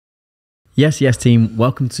Yes, yes, team.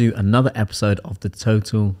 Welcome to another episode of the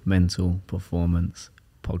Total Mental Performance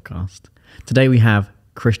podcast. Today we have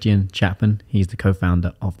Christian Chapman. He's the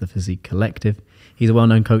co-founder of the Physique Collective. He's a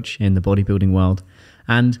well-known coach in the bodybuilding world.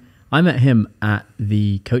 And I met him at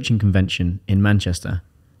the coaching convention in Manchester.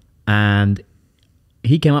 And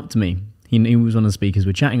he came up to me. He was one of the speakers.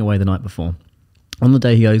 We're chatting away the night before. On the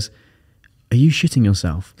day, he goes, "Are you shitting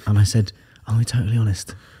yourself?" And I said, "I'll be totally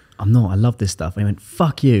honest. I'm not. I love this stuff." And he went,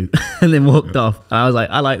 "Fuck you," and then walked off. And I was like,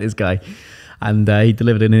 I like this guy. And he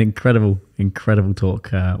delivered an incredible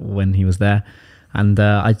talk when he was there. And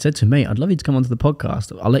I said to him, "Mate, I'd love you to come onto the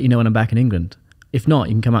podcast. I'll let you know when I'm back in England. If not,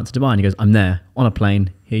 you can come out to Dubai." And he goes, "I'm there on a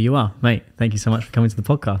plane. Here you are, mate. Thank you so much for coming to the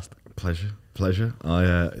podcast." Pleasure.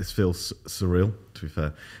 It feels surreal, to be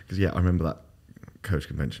fair, because I remember that coach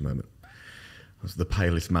convention moment. I was the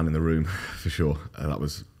palest man in the room for sure. That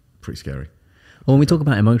was pretty scary. Well, when we talk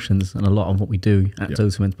about emotions, and a lot of what we do at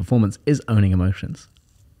Total Mental Performance is owning emotions,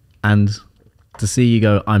 and to see you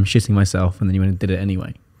go, "I'm shitting myself," and then you went and did it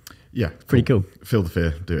anyway. Yeah, pretty cool. Feel the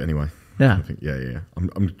fear, do it anyway. Yeah, I think, yeah.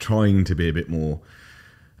 I'm trying to be a bit more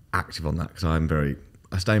active on that because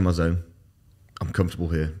I stay in my zone. I'm comfortable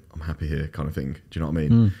here. I'm happy here, kind of thing. Do you know what I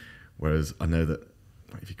mean? Whereas I know that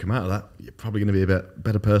if you come out of that, you're probably going to be a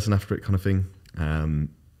better person after it, kind of thing.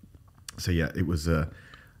 It was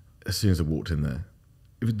as soon as I walked in there,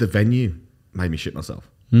 the venue made me shit myself.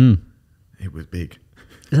 It was big.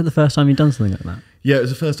 Is that the first time you've done something like that? Yeah, it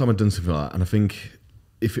was the first time I'd done something like that, and I think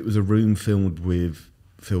if it was a room filled with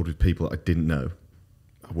people that I didn't know,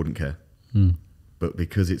 I wouldn't care. But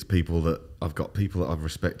because it's people that I've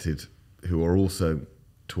respected who are also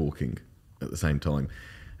talking at the same time,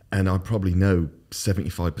 and I probably know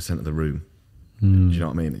 75% of the room. Do you know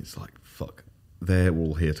what I mean? It's like, fuck, they're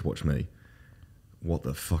all here to watch me. What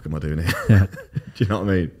the fuck am I doing here? Yeah. Do you know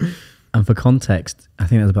what I mean? And for context, I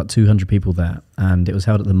think there was about 200 people there, and it was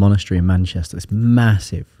held at the monastery in Manchester, this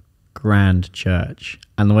massive, grand church.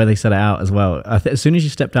 And the way they set it out as well, as soon as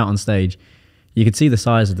you stepped out on stage, you could see the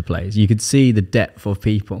size of the place. You could see the depth of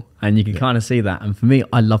people, and you could kind of see that. And for me,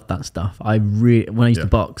 I love that stuff. When I used to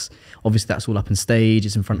box, obviously that's all up on stage.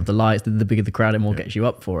 It's in front of the lights. The bigger the crowd, it more gets you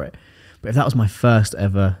up for it. But if that was my first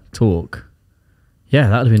ever talk,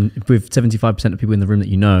 that would have been with 75% of people in the room that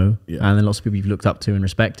you know, and then lots of people you've looked up to and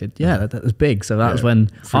respected. That was big. So that was when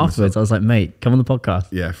afterwards I was like, "Mate, come on the podcast."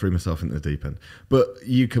 Yeah, threw myself into the deep end. But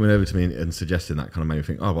you coming over to me and suggesting that kind of made me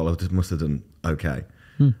think, oh, well, I just must have done okay.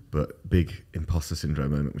 But big imposter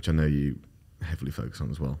syndrome moment, which I know you heavily focus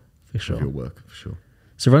on as well. For sure. With your work, for sure.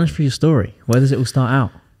 So run us through your story. Where does it all start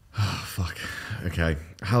out? Oh, fuck. Okay.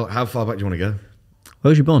 How far back do you want to go?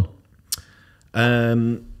 Where was you born?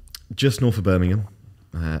 Just north of Birmingham.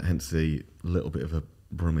 Hence the little bit of a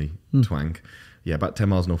Brummy twang. Yeah, about 10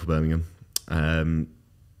 miles north of Birmingham.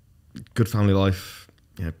 Good family life.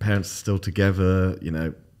 Parents still together.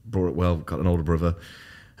 Brought it well. Got an older brother.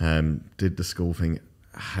 Did the school thing.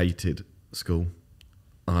 Hated school.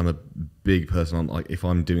 I'm a big person on, like, if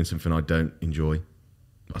I'm doing something I don't enjoy,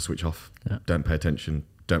 I switch off. Don't pay attention.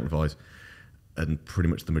 Don't revise. And pretty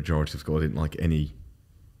much the majority of school, I didn't like any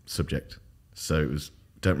subject. So it was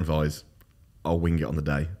don't revise. I'll wing it on the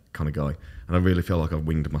day kind of guy. And I really feel like I've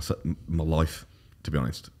winged my life, to be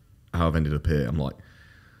honest. How I've ended up here, I'm like,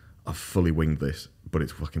 I've fully winged this, but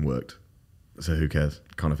it's fucking worked. So who cares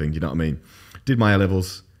kind of thing. Do you know what I mean? Did my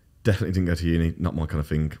A-levels, definitely didn't go to uni, not my kind of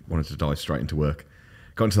thing. Wanted to dive straight into work.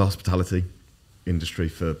 Got into the hospitality industry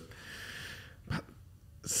for about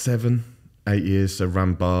 7-8 years. So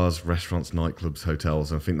ran bars, restaurants, nightclubs,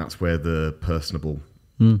 hotels. And I think that's where the personable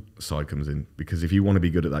side comes in, because if you want to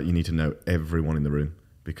be good at that, you need to know everyone in the room,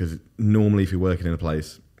 because normally if you're working in a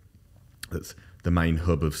place that's the main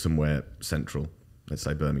hub of somewhere central, let's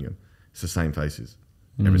say Birmingham, it's the same faces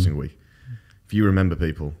every single week. If you remember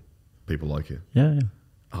people like you.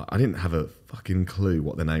 I didn't have a fucking clue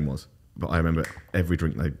what their name was, but I remember every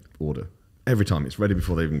drink they order, every time. It's ready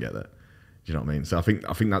before they even get there. Do you know what I mean? So I think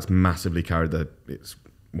that's massively carried its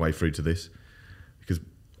way through to this, because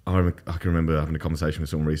I can remember having a conversation with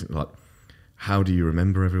someone recently, like, how do you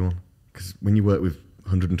remember everyone? Because when you work with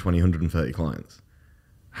 120, 130 clients,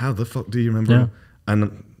 how the fuck do you remember them?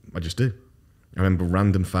 And I just do. I remember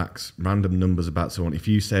random facts, random numbers about someone. If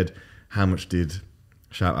you said, how much did,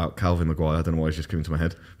 shout out Calvin Maguire, I don't know why it's just coming to my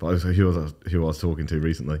head, but who I was talking to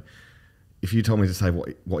recently. If you told me to say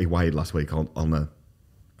what he weighed last week, I'll know.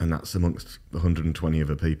 And that's amongst 120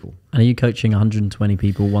 other people. And are you coaching 120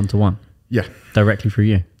 people one-to-one? Yeah. Directly through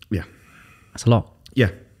you? Yeah. That's a lot. Yeah,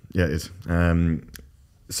 it is.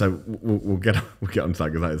 So we'll get onto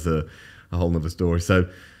that, because that is a whole nother story. So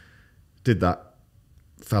did that,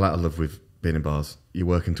 fell out of love with being in bars. You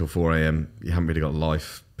work until 4 a.m. You haven't really got a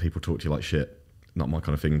life. People talk to you like shit. Not my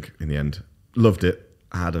kind of thing in the end. Loved it.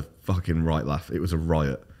 I had a fucking right laugh. It was a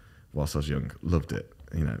riot whilst I was young. Loved it.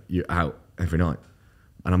 You know, you're out every night.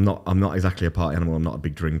 And I'm not exactly a party animal. I'm not a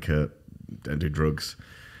big drinker. Don't do drugs,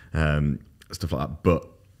 stuff like that. But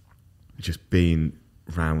just being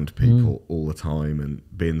around people all the time and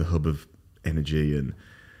being the hub of energy, and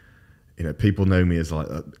you know, people know me as like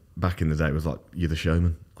back in the day it was like, you're the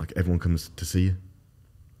showman. Like everyone comes to see you.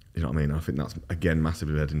 You know what I mean? I think that's again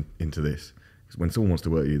massively led into this. Because when someone wants to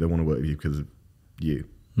work with you, they want to work with you because of you.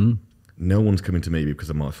 No one's coming to me because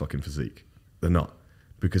of my fucking physique. They're not.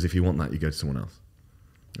 Because if you want that, you go to someone else.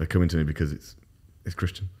 They're coming to me because it's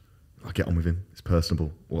Christian. I get on with him. It's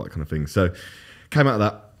personable, all that kind of thing. So came out of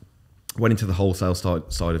that, went into the wholesale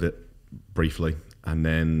side of it briefly, and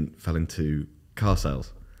then fell into car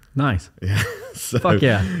sales. Nice. Yeah. So, fuck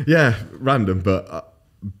yeah. Yeah, random, but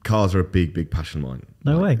cars are a big passion of mine.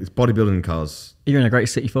 No way. It's bodybuilding and cars. You're in a great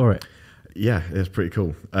city for it. Yeah, it's pretty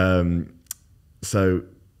cool. So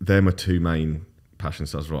they're my two main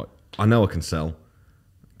passions. So I was right. I know I can sell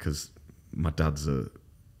because my dad's a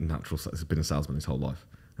has been a salesman his whole life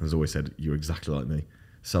and has always said, you're exactly like me.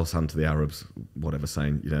 Sell sand to the Arabs, whatever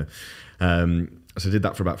saying, you know. So I did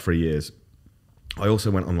that for about 3 years. I also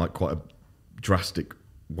went on like quite a drastic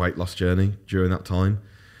weight loss journey during that time,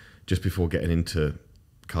 just before getting into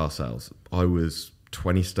car sales. I was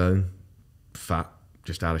 20 stone, fat,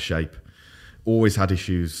 just out of shape. Always had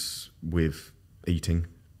issues with eating,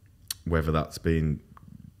 whether that's been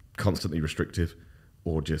constantly restrictive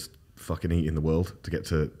or just fucking eating the world to get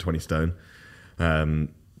to 20 stone.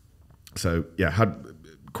 So yeah, had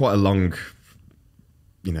quite a long,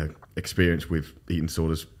 you know, experience with eating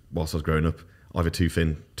disorders whilst I was growing up. Either too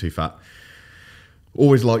thin, too fat.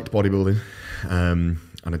 Always liked bodybuilding, and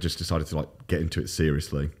I just decided to like get into it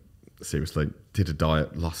seriously. Did a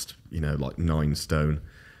diet, lost, you know, like 9 stone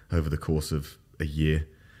over the course of a year,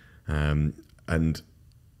 and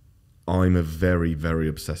I'm a very, very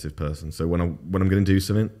obsessive person. So when I'm going to do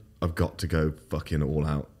something, I've got to go fucking all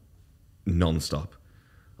out, non-stop.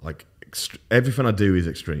 Like everything I do is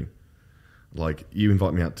extreme. Like you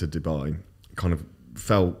invite me out to Dubai, kind of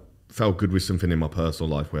felt good with something in my personal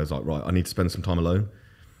life where I was like, right, I need to spend some time alone.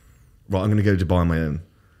 Right, I'm going to go to Dubai on my own.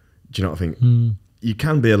 Do you know what I think? You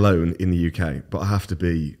can be alone in the UK, but I have to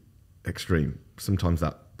be extreme. Sometimes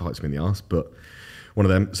that bites me in the arse, but one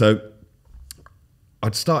of them. So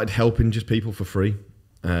I'd started helping just people for free.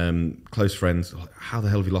 Close friends, like, how the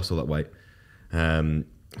hell have you lost all that weight? I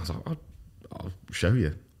was like, I'll show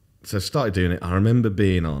you. So I started doing it. I remember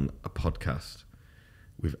being on a podcast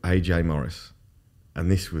with AJ Morris, and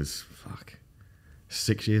this was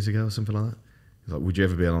 6 years ago or something like that. He's like, would you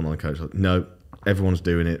ever be an online coach? I was like, no, everyone's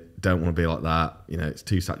doing it. Don't want to be like that. You know, it's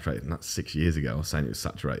too saturated. And that's 6 years ago. I was saying it was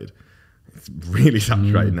saturated. It's really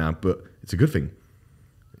saturated now, but it's a good thing,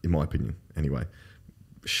 in my opinion. Anyway,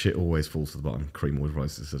 shit always falls to the bottom. Cream always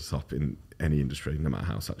rises to the top in any industry, no matter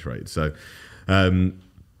how saturated. So,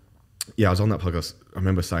 yeah, I was on that podcast. I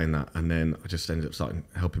remember saying that, and then I just ended up starting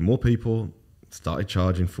helping more people, started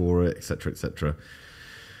charging for it, etc., etc.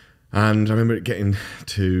 And I remember it getting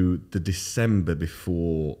to the December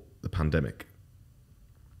before the pandemic,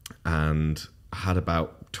 and I had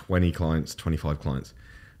about 20 clients, 25 clients,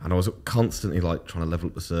 and I was constantly like trying to level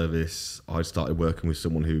up the service. I started working with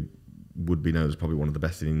someone who would be known as probably one of the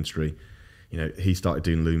best in the industry. You know, he started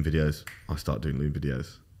doing loom videos. I started doing loom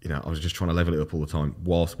videos. You know, I was just trying to level it up all the time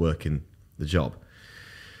whilst working the job.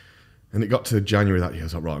 And it got to January that year. I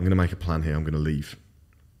was like, right, I'm going to make a plan here. I'm going to leave.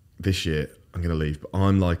 This year, I'm going to leave. But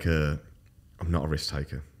I'm not a risk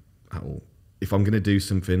taker at all. If I'm going to do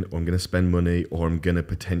something, or I'm going to spend money, or I'm going to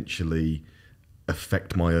potentially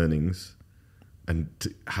affect my earnings and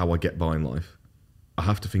how I get by in life, I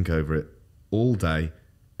have to think over it all day,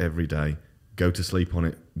 every day, go to sleep on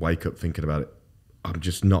it, wake up thinking about it. I'm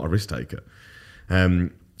just not a risk taker. I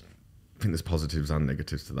think there's positives and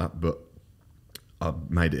negatives to that, but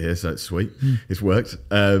I've made it here, so it's sweet. It's worked.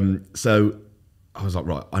 So I was like,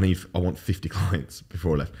 right, I want 50 clients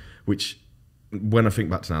before I left, which when I think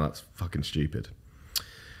back to now, that's fucking stupid.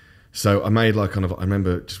 So I made like I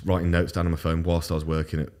remember just writing notes down on my phone whilst I was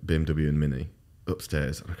working at BMW and Mini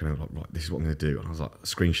upstairs. And I kind of like, right, this is what I'm going to do. And I was like,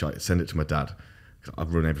 screenshot it, send it to my dad.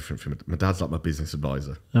 I've run everything for him. My dad's like my business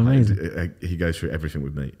advisor. Amazing. He goes through everything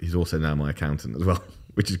with me. He's also now my accountant as well,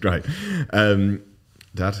 which is great. Dad,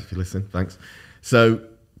 if you're listening, thanks. So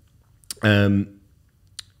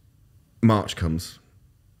March comes,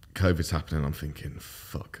 COVID's happening. I'm thinking,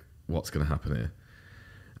 fuck, what's going to happen here?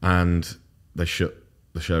 And they shut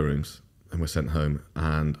the showrooms and we're sent home.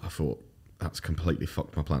 And I thought, that's completely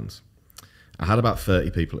fucked my plans. I had about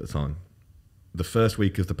 30 people at the time. The first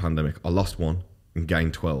week of the pandemic, I lost one and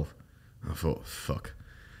gained 12. I thought, fuck.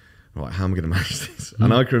 Right, how am I going to manage this?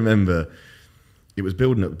 And I can remember it was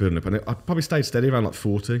building up. And I probably stayed steady around like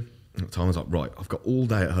 40. At the time, I was like, right, I've got all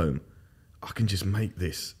day at home. I can just make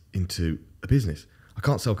this into a business. I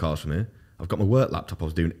can't sell cars from here. I've got my work laptop. I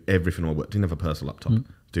was doing everything on my work. Didn't have a personal laptop.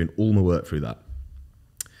 Doing all my work through that.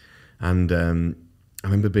 And I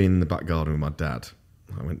remember being in the back garden with my dad.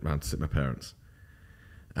 I went round to sit with my parents.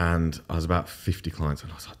 And I was about 50 clients.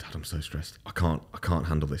 And I was like, Dad, I'm so stressed. I can't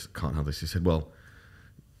handle this. I can't handle this. He said, well,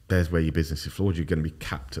 there's where your business is flawed. You're going to be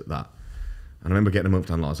capped at that. And I remember getting a month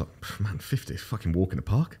down the line. I was like, man, 50 is fucking walk in the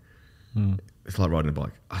park. It's like riding a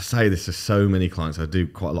bike. I say this to so many clients. I do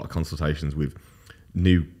quite a lot of consultations with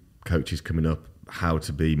new coaches coming up, how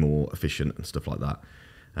to be more efficient and stuff like that.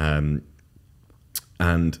 And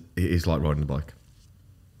it is like riding a bike.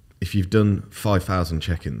 If you've done 5,000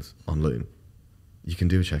 check-ins on Loom, you can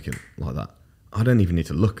do a check-in like that. I don't even need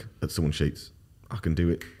to look at someone's sheets. I can do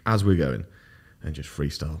it as we're going and just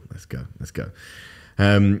freestyle. Let's go.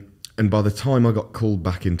 And by the time I got called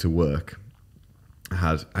back into work, I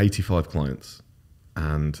had 85 clients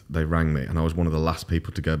and they rang me and I was one of the last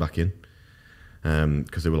people to go back in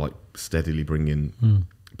because they were like steadily bringing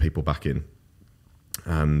people back in.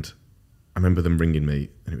 And I remember them ringing me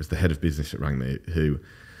and it was the head of business that rang me, who,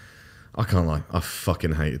 I can't lie, I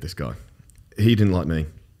fucking hated this guy. He didn't like me.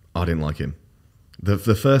 I didn't like him. The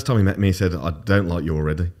first time he met me, he said, I don't like you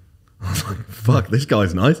already. I was like, fuck, this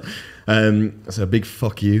guy's nice. So a big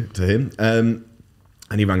fuck you to him.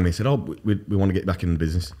 And he rang me and said, oh, we want to get back in the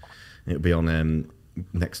business. It'll be on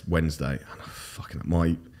next Wednesday. And fucking,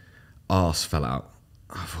 my arse fell out.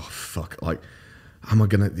 I thought, fuck, like,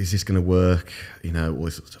 is this going to work? You know, all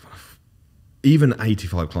this sort of stuff. Even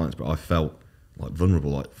 85 clients, but I felt like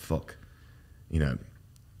vulnerable, like, fuck, you know.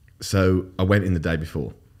 So I went in the day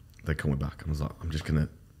before. They called me back. I was like, I'm just going to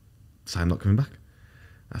say I'm not coming back.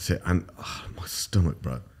 That's it. And my stomach,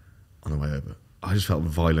 bro, on the way over. I just felt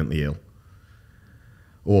violently ill.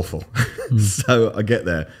 Awful. So I get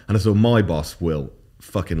there and I saw my boss, Will,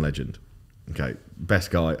 fucking legend. Okay,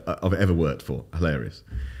 best guy I've ever worked for. Hilarious.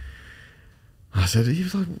 I said, he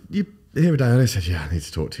was like, you here a day early? I said, yeah, I need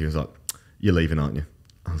to talk to you. He was like, you're leaving, aren't you?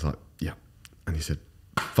 I was like, yeah. And he said,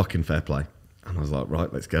 fucking fair play. And I was like,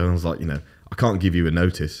 right, let's go. And I was like, you know, I can't give you a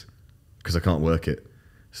notice because I can't work it.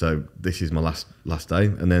 So this is my last day.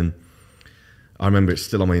 And then I remember it's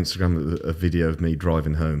still on my Instagram, a video of me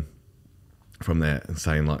driving home from there and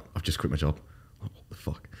saying like, I've just quit my job. Like, what the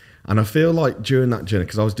fuck? And I feel like during that journey,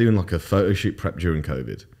 because I was doing like a photo shoot prep during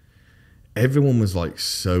COVID, everyone was like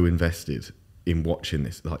so invested in watching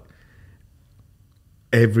this. Like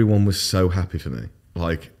everyone was so happy for me.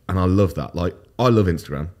 Like, and I love that. Like I love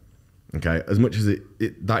Instagram. Okay. As much as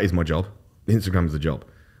that is my job. Instagram is the job.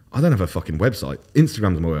 I don't have a fucking website.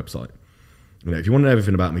 Instagram's my website. You know, if you want to know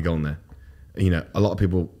everything about me, go on there. You know, a lot of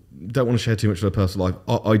people don't want to share too much of their personal life.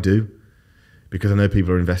 I do, because I know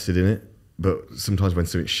people are invested in it. But sometimes when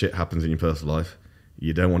something shit happens in your personal life,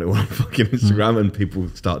 you don't want it on fucking Instagram and people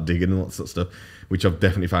start digging and all that sort of stuff, which I've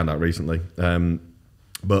definitely found out recently.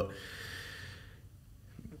 But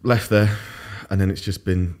left there, and then it's just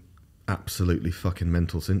been absolutely fucking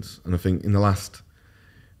mental since. And I think in the last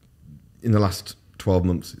 12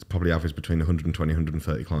 months, it's probably averaged between 120,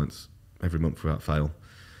 130 clients every month without fail.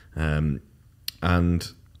 And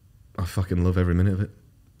I fucking love every minute of it.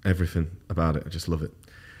 Everything about it. I just love it.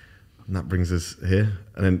 And that brings us here.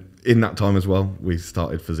 And then in that time as well, we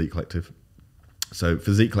started Physique Collective. So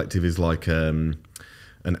Physique Collective is like an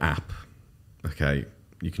app. Okay.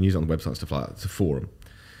 You can use it on the website and stuff like that. It's a forum,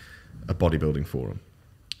 a bodybuilding forum.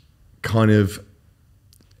 Kind of,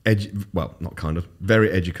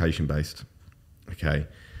 very education based. Okay.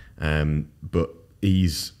 But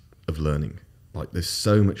ease of learning. Like there's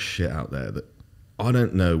so much shit out there that I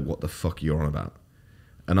don't know what the fuck you're on about.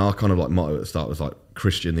 And our kind of like motto at the start was like,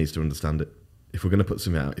 Christian needs to understand it. If we're going to put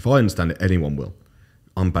something out, if I understand it, anyone will.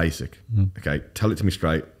 I'm basic. Okay. Tell it to me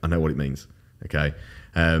straight. I know what it means. Okay.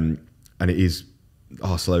 And it is,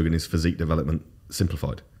 our slogan is physique development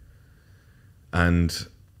simplified. And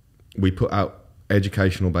we put out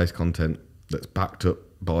educational based content that's backed up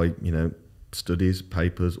by, you know, studies,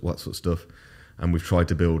 papers, all that sort of stuff. And we've tried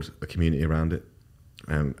to build a community around it.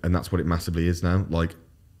 And that's what it massively is now. Like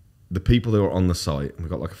the people that are on the site, and we've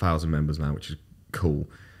got like 1,000 members now, which is cool.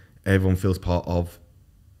 Everyone feels part of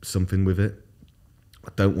something with it. I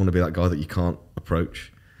don't want to be that guy that you can't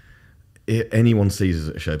approach. Anyone sees us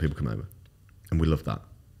at a show, people come over. And we love that.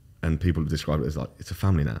 And people describe it as like, it's a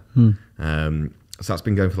family now. So that's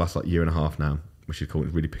been going for the last like year and a half now, which is cool.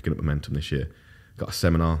 It's really picking up momentum this year. Got a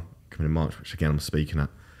seminar coming in March, which again I'm speaking at.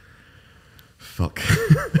 Fuck.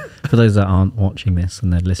 For those that aren't watching this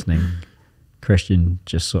and they're listening, Christian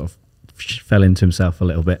just sort of fell into himself a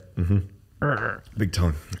little bit. Big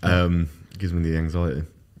time. Gives me the anxiety.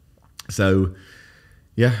 So,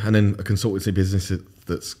 yeah, and then a consultancy business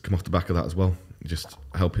that's come off the back of that as well. Just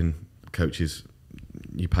helping coaches.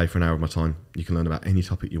 You pay for an hour of my time. You can learn about any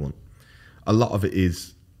topic you want. A lot of it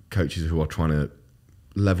is coaches who are trying to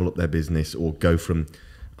level up their business or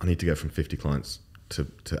I need to go from 50 clients to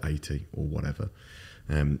 80 or whatever.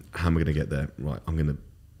 How am I going to get there? Right, I'm going to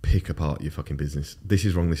pick apart your fucking business. This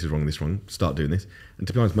is wrong, this is wrong, this is wrong. Start doing this. And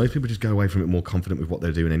to be honest, most people just go away from it more confident with what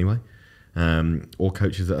they're doing anyway. Or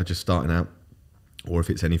coaches that are just starting out, or if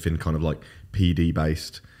it's anything kind of like PD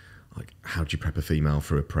based, like how do you prep a female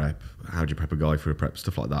for a prep? How do you prep a guy for a prep?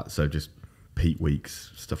 Stuff like that. So just peak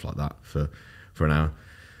weeks, stuff like that for an hour.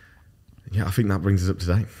 Yeah, I think that brings us up to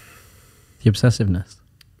date. The obsessiveness.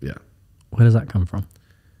 Yeah. Where does that come from?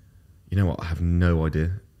 You know what? I have no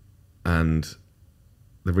idea. And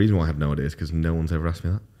the reason why I have no idea is because no one's ever asked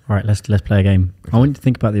me that. All right, let's play a game. Okay. I want you to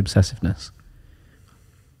think about the obsessiveness.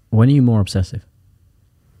 When are you more obsessive?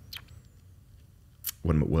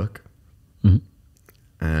 When I'm at work.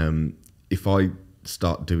 Mm-hmm. If I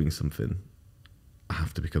start doing something, I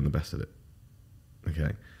have to become the best at it.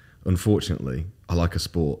 Okay. Unfortunately, I like a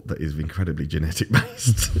sport that is incredibly genetic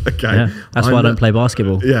based. Okay. Yeah, that's why I don't play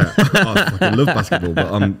basketball. Yeah. I fucking love basketball,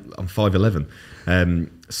 but I'm 5'11",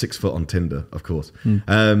 6 foot on Tinder, of course.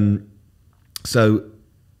 So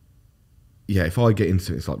yeah, if I get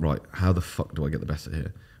into it, it's like, right, how the fuck do I get the best at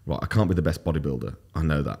here? Right, I can't be the best bodybuilder. I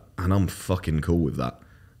know that. And I'm fucking cool with that.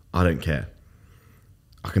 I don't care.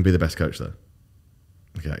 I can be the best coach though.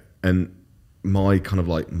 Okay. And my kind of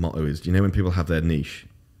like motto is, you know, when people have their niche,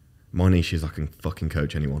 my niche is I can fucking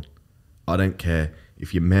coach anyone. I don't care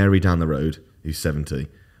if you're Mary down the road who's 70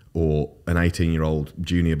 or an 18-year-old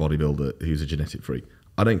junior bodybuilder who's a genetic freak.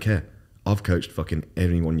 I don't care. I've coached fucking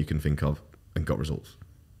anyone you can think of and got results.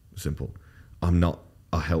 Simple. I'm not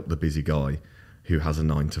a help the busy guy who has a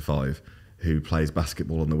 9 to 5, who plays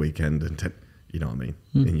basketball on the weekend and you know what I mean?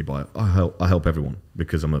 In your bio. I help everyone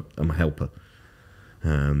because I'm a helper.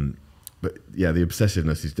 But yeah, the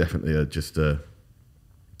obsessiveness is definitely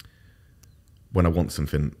when I want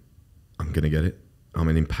something, I'm going to get it. I'm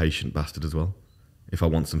an impatient bastard as well. If I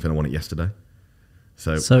want something, I want it yesterday.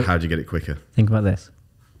 So how do you get it quicker? Think about this.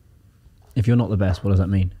 If you're not the best, what does that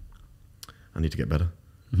mean? I need to get better.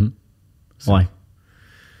 Mm-hmm. So, why?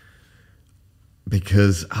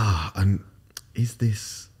 Because, is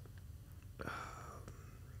this,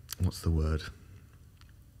 what's the word?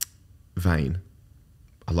 Vain.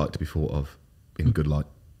 I like to be thought of in good light.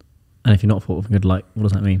 And if you're not thought of in good light, what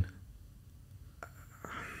does that mean?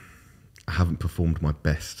 I haven't performed my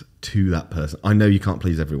best to that person. I know you can't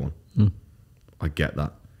please everyone. I get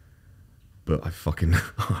that. But I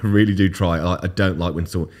really do try. I don't like when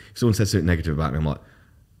someone says something negative about me, I'm like,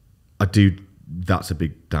 that's a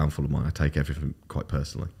big downfall of mine. I take everything quite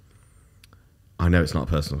personally. I know it's not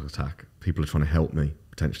a personal attack. People are trying to help me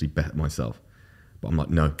potentially better myself. But I'm like,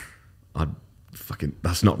 no,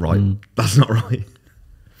 that's not right. That's not right.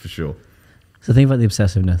 For sure. So think about the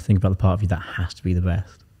obsessiveness. Think about the part of you that has to be the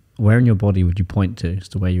best. Where in your body would you point to as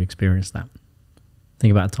to where you experienced that?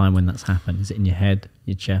 Think about a time when that's happened. Is it in your head,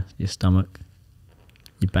 your chest, your stomach,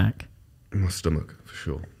 your back? My stomach, for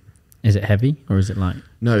sure. Is it heavy or is it like...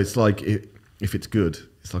 No, it's like, if it's good,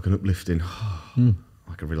 it's like an uplifting,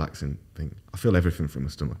 like a relaxing thing. I feel everything from my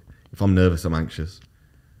stomach. If I'm nervous, I'm anxious.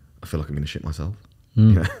 I feel like I'm going to shit myself.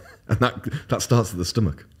 Yeah. And that starts at the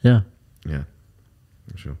stomach. Yeah. Yeah,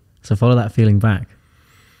 I'm sure. So follow that feeling back.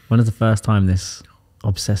 When is the first time this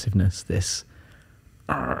obsessiveness, this,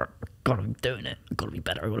 God, I'm doing it, I've got to be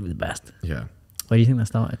better, I've got to be the best? Yeah. Where do you think that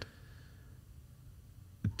started?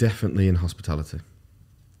 Definitely in hospitality.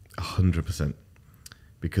 100%.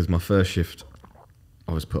 Because my first shift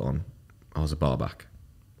I was put on, I was a bar back.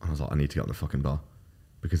 And I was like, I need to get on the fucking bar.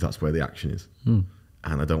 Because that's where the action is. And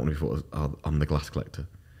I don't want to be thought I'm the glass collector.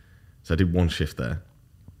 So I did one shift there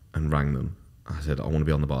and rang them. I said, I want to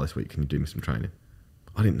be on the bar this week. Can you do me some training?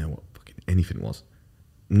 I didn't know what fucking anything was.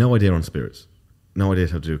 No idea on spirits. No idea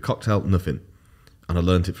how to do a cocktail, nothing. And I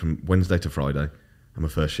learnt it from Wednesday to Friday. And my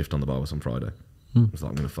first shift on the bar was on Friday. I was like,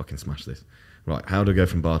 I'm going to fucking smash this. Right, how do I go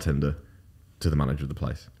from bartender to the manager of the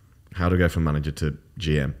place? How do I go from manager to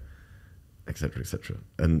GM? Et cetera, et cetera.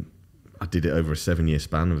 And I did it over a 7-year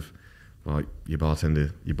span of like your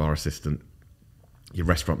bartender, your bar assistant, your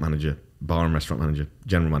restaurant manager, bar and restaurant manager,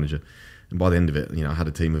 general manager. And by the end of it, I had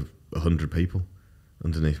a team of 100 people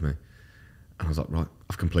underneath me. And I was like, right,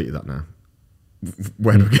 I've completed that now.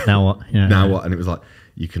 when Now what? Yeah, now yeah. what? And it was like,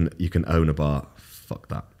 you can own a bar. Fuck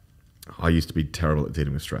that. I used to be terrible at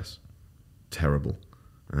dealing with stress. Terrible.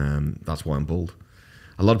 That's why I'm bald.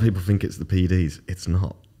 A lot of people think it's the PDs. It's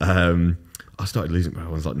not. I started losing when I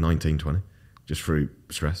was like 19, 20, just through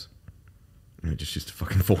stress. It just used to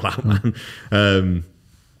fucking fall out, man. And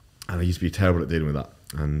I used to be terrible at dealing with that,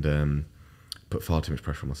 and put far too much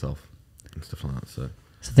pressure on myself and stuff like that. So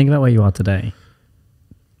think about where you are today.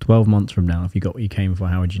 12 months from now, if you got what you came for,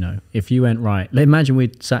 how would you know? If you went right, imagine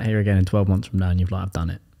we'd sat here again in 12 months from now and you've like, I've done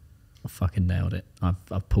it. I fucking nailed it.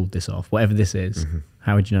 I've pulled this off. Whatever this is,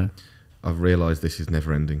 how would you know? I've realised this is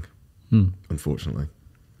never ending, unfortunately.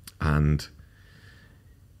 And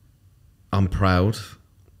I'm proud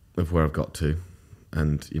of where I've got to,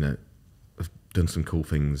 and I've done some cool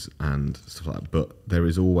things and stuff like that, but there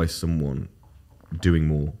is always someone doing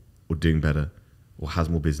more or doing better or has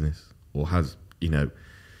more business or has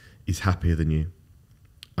is happier than you.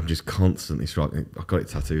 I'm just constantly struggling. I've got it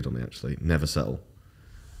tattooed on me, actually, never settle,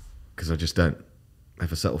 because I just don't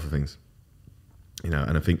ever settle for things, and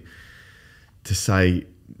I think to say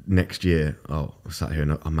next year, oh, I sat here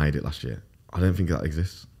and I made it last year, I don't think that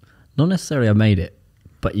exists. Not necessarily I made it,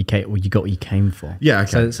 but you got what you came for. Yeah,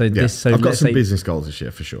 okay. So I've got some business goals this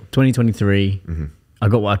year for sure. 2023, I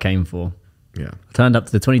got what I came for. Yeah. I turned up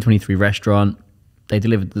to the 2023 restaurant. They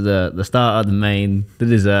delivered the starter, the main, the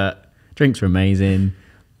dessert. Drinks were amazing.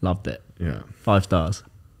 Loved it. Yeah. 5 stars.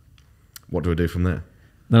 What do I do from there?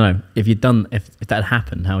 No. If that had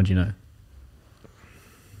happened, how would you know?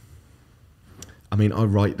 I mean, I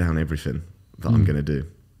write down everything that I'm going to do.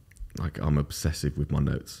 Like, I'm obsessive with my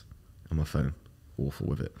notes on my phone. Awful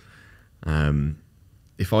with it.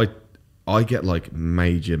 If I get like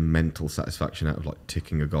major mental satisfaction out of like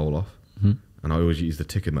ticking a goal off, and I always use the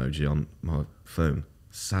tick emoji on my phone.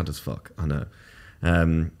 Sad as fuck, I know.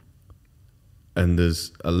 And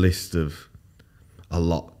there's a list of a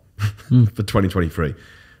lot for 2023,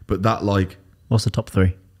 but that like, what's the top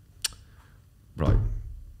 3? Right,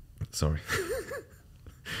 sorry.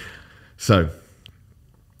 So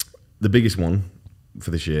the biggest one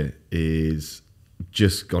for this year is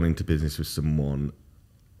just gone into business with someone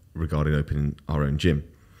regarding opening our own gym.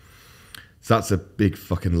 So that's a big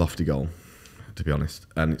fucking lofty goal, to be honest,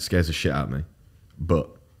 and it scares the shit out of me, but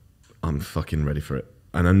I'm fucking ready for it.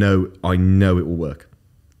 And I know it will work.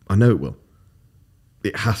 I know it will.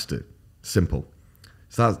 It has to. Simple.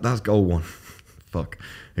 So that's goal 1. Fuck.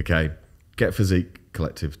 Okay. Get Physique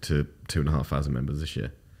Collective to 2,500 members this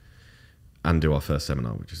year, and do our first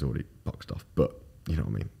seminar, which is already boxed off. But you know what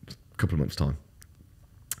I mean. A couple of months' time.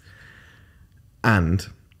 And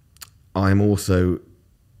I'm also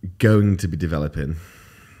going to be developing,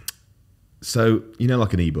 so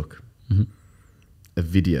like an ebook, a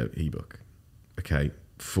video ebook, okay,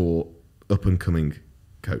 for up and coming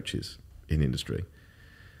coaches in industry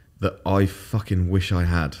that I fucking wish I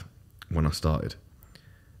had when I started.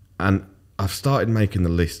 And I've started making the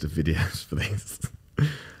list of videos for this,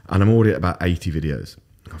 and I'm already at about 80 videos.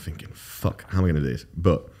 I'm thinking, fuck, how am I going to do this?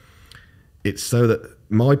 But it's so that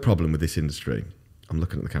my problem with this industry, I'm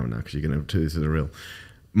looking at the camera now because you're going to this is a real.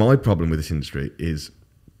 My problem with this industry is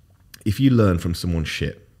if you learn from someone's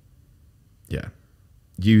shit,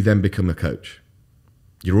 you then become a coach.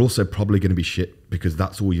 You're also probably going to be shit because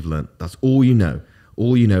that's all you've learned. That's all you know.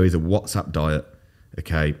 All you know is a WhatsApp diet,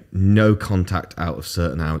 okay? No contact out of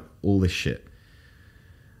certain hours, all this shit.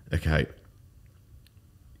 Okay.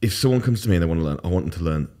 If someone comes to me and they want to learn, I want them to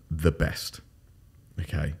learn the best,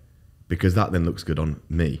 okay? Because that then looks good on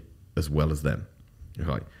me as well as them.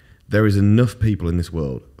 Right. There is enough people in this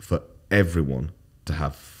world for everyone to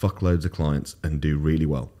have fuckloads of clients and do really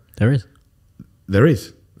well. There is.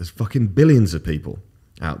 There's fucking billions of people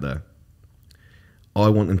out there. I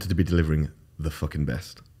want them to be delivering the fucking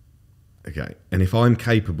best. Okay. And if I'm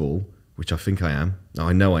capable, which I think I am,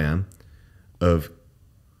 I know I am, of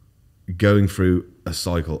going through a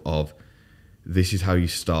cycle of this is how you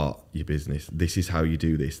start your business, this is how you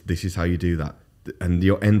do this is how you do that, and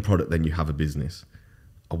your end product, then you have a business.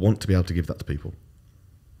 I want to be able to give that to people.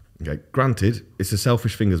 Okay, granted, it's a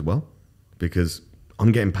selfish thing as well, because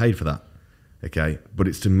I'm getting paid for that. Okay, but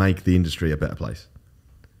it's to make the industry a better place,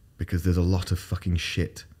 because there's a lot of fucking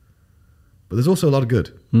shit, but there's also a lot of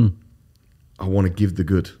good. I want to give the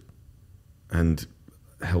good and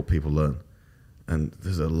help people learn. And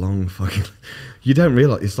there's a long fucking... You don't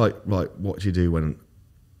realise. It's like, what do you do when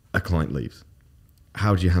a client leaves?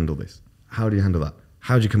 How do you handle this? How do you handle that?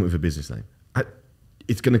 How do you come up with a business name?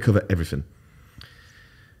 It's going to cover everything.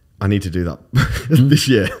 I need to do that this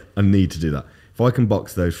year. I need to do that. If I can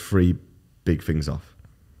box those 3 big things off,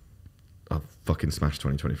 fucking smash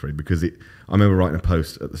 2023 because I remember writing a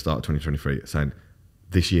post at the start of 2023 saying,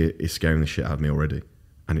 this year is scaring the shit out of me already.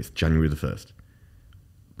 And it's January the 1st.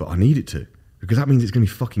 But I need it to, because that means it's going to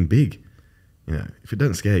be fucking big. You know, if it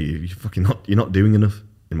doesn't scare you, you're not doing enough,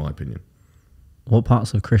 in my opinion. What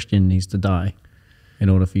parts of Christian needs to die in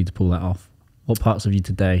order for you to pull that off? What parts of you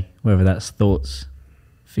today, whether that's thoughts,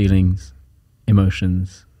 feelings,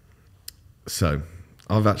 emotions? So,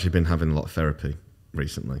 I've actually been having a lot of therapy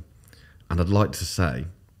recently. And I'd like to say,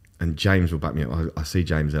 and James will back me up, I see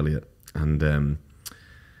James Elliott, and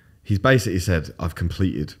he's basically said, I've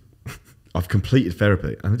completed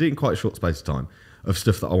therapy. And I did it in quite a short space of time of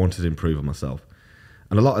stuff that I wanted to improve on myself.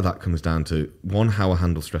 And a lot of that comes down to, one, how I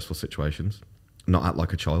handle stressful situations, not act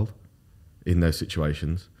like a child in those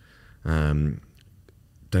situations. Don't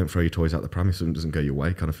throw your toys out the pram if something doesn't go your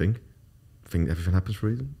way, kind of thing. Think everything happens for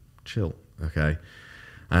a reason. Chill, okay?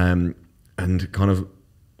 And kind of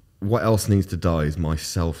what else needs to die is my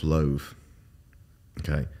self-loathe,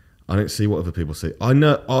 okay? I don't see what other people see. I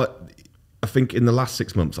think in the last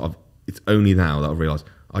 6 months, it's only now that I've realised,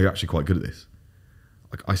 you're actually quite good at this.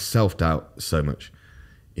 Like, I self-doubt so much,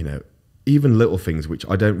 you know, even little things which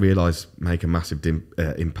I don't realise make a massive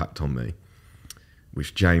impact on me,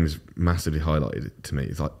 which James massively highlighted to me.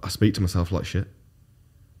 It's like, I speak to myself like shit.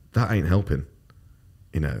 That ain't helping.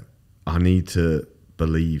 You know, I need to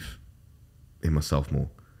believe in myself more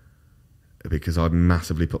because I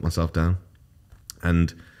massively put myself down.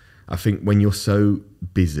 And I think when you're so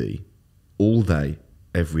busy all day,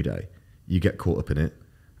 every day, you get caught up in it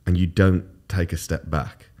and you don't take a step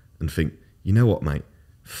back and think, you know what, mate?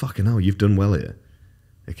 Fucking hell, you've done well here.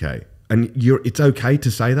 Okay. And it's okay to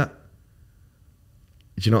say that.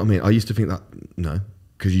 Do you know what I mean? I used to think that, no,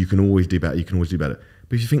 because you can always do better. You can always do better.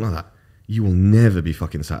 But if you think like that, you will never be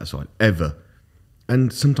fucking satisfied, ever.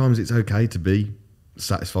 And sometimes it's okay to be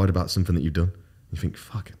satisfied about something that you've done. You think,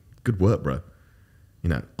 fucking good work, bro. You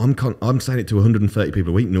know, I'm saying it to 130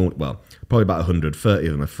 people a week. No, well, probably about 130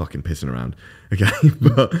 of them are fucking pissing around. Okay,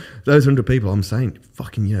 but those 100 people, I'm saying,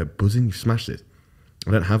 fucking, you know, buzzing, you smashed it.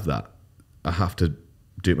 I don't have that. I have to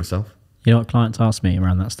do it myself. You know what clients ask me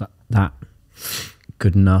around that stuff? That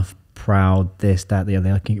good enough, proud, this, that, the other.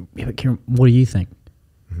 They're like, yeah, but Kyran, what do you think?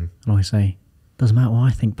 Mm-hmm. And I say, doesn't matter what I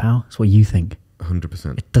think, pal. It's what you think.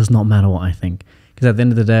 100%. It does not matter what I think, because at the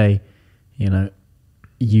end of the day, you know,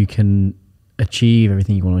 you can achieve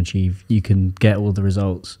everything you want to achieve. You can get all the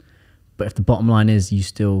results. But if the bottom line is you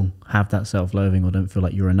still have that self-loathing or don't feel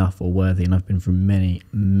like you're enough or worthy, and I've been through many,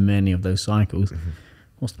 many of those cycles, mm-hmm.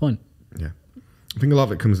 What's the point? Yeah. I think a lot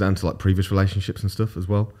of it comes down to like previous relationships and stuff as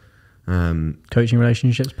well. Coaching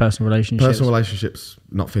relationships, personal relationships. Personal relationships,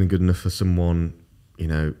 not feeling good enough for someone, you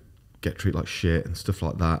know, get treated like shit and stuff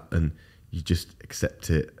like that. And you just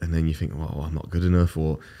accept it. And then you think, well, I'm not good enough,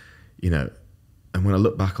 or, you know. And when I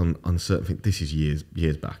look back on certain things, this is years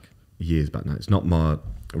back now. It's not my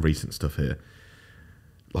recent stuff here.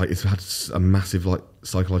 Like, it's had a massive like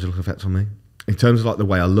psychological effect on me in terms of like the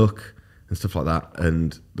way I look and stuff like that,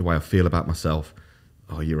 and the way I feel about myself.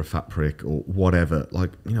 Oh, you're a fat prick or whatever.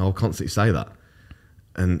 Like, you know, I'll constantly say that,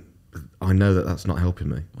 and I know that that's not helping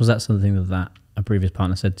me. Was that something that a previous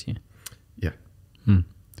partner said to you? Yeah.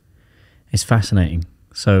 It's fascinating.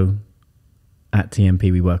 So at TMP,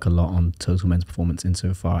 we work a lot on total men's performance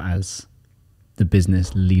insofar as the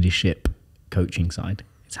business leadership coaching side.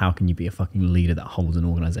 It's how can you be a fucking leader that holds an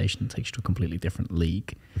organization and takes you to a completely different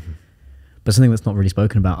league. Mm-hmm. But something that's not really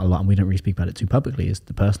spoken about a lot, and we don't really speak about it too publicly, is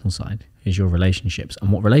the personal side, is your relationships.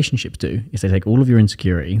 And what relationships do is they take all of your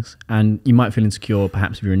insecurities, and you might feel insecure,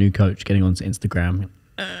 perhaps if you're a new coach getting onto Instagram,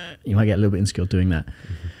 you might get a little bit insecure doing that.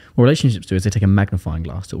 Mm-hmm. What relationships do is they take a magnifying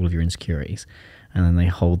glass to all of your insecurities, and then they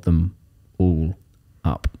hold them all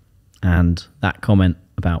up. And that comment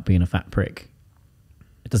about being a fat prick,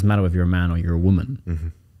 it doesn't matter whether you're a man or you're a woman, mm-hmm.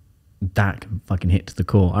 that can fucking hit to the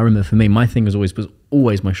core. I remember for me, my thing was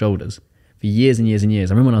always my shoulders. For years and years and years.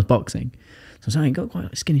 I remember when I was boxing, so I was saying, I got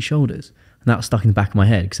quite skinny shoulders. And that was stuck in the back of my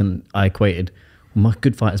head, because then I equated, well, my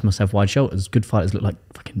good fighters must have wide shoulders. Good fighters look like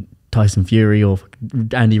fucking Tyson Fury or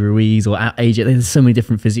Andy Ruiz or AJ. There's so many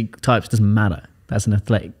different physique types. It doesn't matter. That's an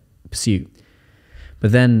athletic pursuit.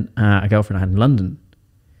 But then a girlfriend I had in London,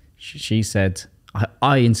 she said,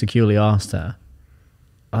 I insecurely asked her,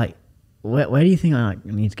 like, where do you think I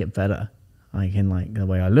need to get better? Like in like the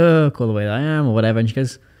way I look or the way I am or whatever. And she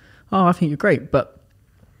goes, oh, I think you're great, but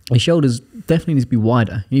your shoulders definitely need to be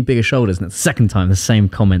wider. You need bigger shoulders. And the second time, the same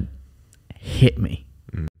comment hit me.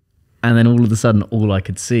 Mm. And then all of a sudden, all I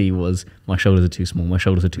could see was my shoulders are too small, my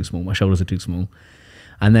shoulders are too small, my shoulders are too small.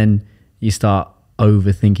 And then you start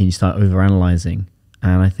overthinking, you start overanalyzing.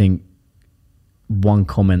 And I think one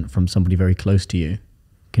comment from somebody very close to you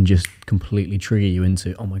can just completely trigger you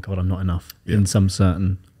into, oh my God, I'm not enough in some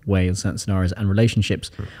certain way in certain scenarios. And relationships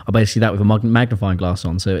are basically that with a magnifying glass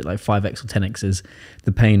on. So like 5x or 10x is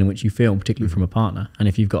the pain in which you feel, particularly from a partner. And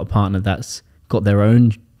if you've got a partner that's got their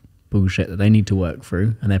own bullshit that they need to work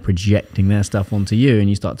through and they're projecting their stuff onto you and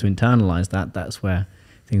you start to internalize that, that's where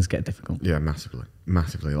things get difficult. Yeah,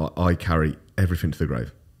 massively. Like, I carry everything to the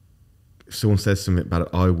grave. If someone says something about it,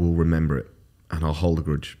 I will remember it and I'll hold a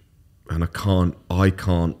grudge. And I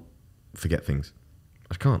can't forget things.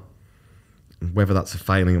 I can't. Whether that's a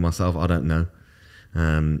failing of myself, I don't know.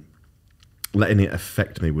 Letting it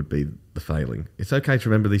affect me would be the failing. It's okay to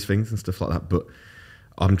remember these things and stuff like that, but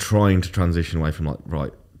I'm trying to transition away from like,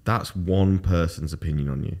 right, that's one person's opinion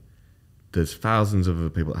on you. There's thousands of other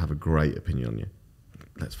people that have a great opinion on you.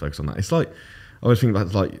 Let's focus on that. It's like, I always think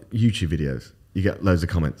about like YouTube videos. You get loads of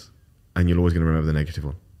comments and you're always going to remember the negative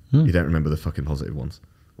one. You don't remember the fucking positive ones.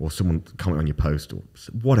 Or someone comment on your post or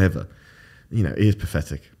whatever. You know, it is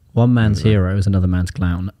pathetic. One man's hero is another man's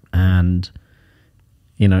clown. And,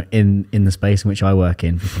 you know, in the space in which I work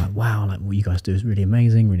in, people are like, wow, like what you guys do is really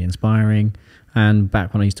amazing, really inspiring. And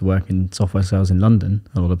back when I used to work in software sales in London,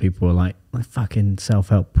 a lot of people were like fucking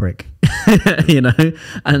self-help prick, you know,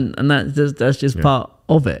 and that's just part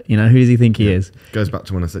of it. You know, who does he think he is? Goes back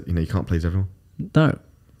to when I said, you know, you can't please everyone. No,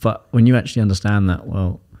 but when you actually understand that,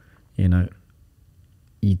 well, you know,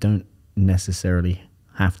 you don't necessarily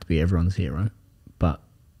have to be everyone's hero, but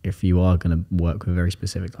if you are going to work with a very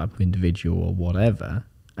specific type of individual or whatever,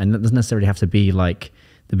 and that doesn't necessarily have to be like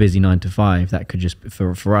the busy 9 to 5, that could just,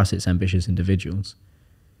 for us, it's ambitious individuals.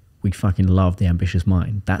 We fucking love the ambitious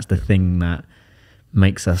mind. That's the thing that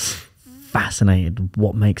makes us fascinated.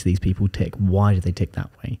 What makes these people tick? Why do they tick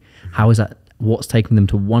that way? How is that? What's taking them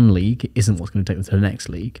to one league isn't what's going to take them to the next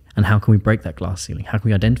league. And how can we break that glass ceiling? How can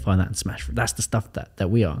we identify that and smash it? That's the stuff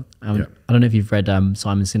that we are. I don't know if you've read Simon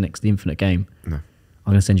Sinek's The Infinite Game. No.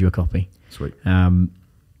 I'm going to send you a copy. Sweet. I'm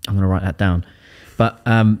going to write that down. But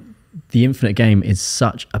The Infinite Game is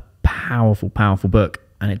such a powerful, powerful book.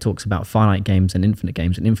 And it talks about finite games and infinite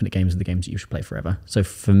games. And infinite games are the games that you should play forever. So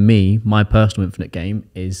for me, my personal infinite game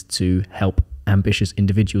is to help ambitious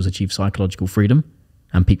individuals achieve psychological freedom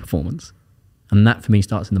and peak performance. And that for me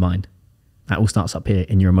starts in the mind. That all starts up here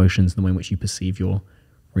in your emotions and the way in which you perceive your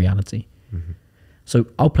reality. Mm-hmm. So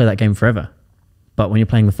I'll play that game forever. But when you're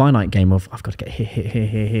playing the finite game of, I've got to get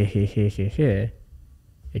here,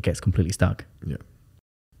 it gets completely stuck. Yeah.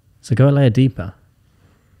 So go a layer deeper.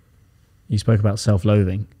 You spoke about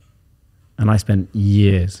self-loathing. And I spent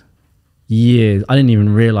years, I didn't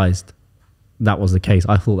even realize that was the case.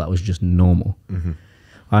 I thought that was just normal. Mm-hmm.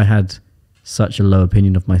 I had such a low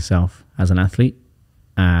opinion of myself as an athlete,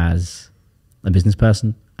 as a business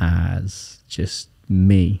person, as just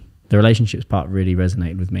me. The relationships part really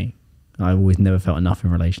resonated with me. I always never felt enough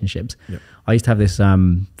in relationships. Yep. I used to have this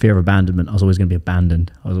fear of abandonment. I was always going to be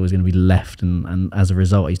abandoned. I was always going to be left. And as a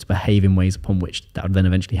result, I used to behave in ways upon which that would then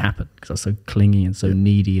eventually happen because I was so clingy and so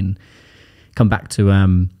needy and come back to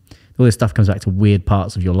all this stuff comes back to weird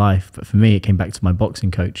parts of your life. But for me, it came back to my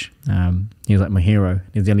boxing coach. He was like my hero.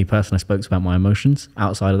 He was the only person I spoke to about my emotions.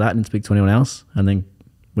 Outside of that, I didn't speak to anyone else. And then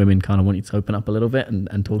women kind of want you to open up a little bit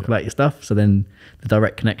and talk about your stuff. So then the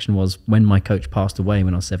direct connection was when my coach passed away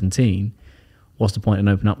when I was 17, what's the point in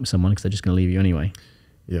opening up with someone because they're just going to leave you anyway?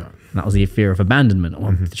 Yeah. And that was the fear of abandonment.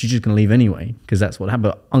 Or she's just going to leave anyway because that's what happened.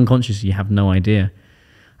 But unconsciously, you have no idea.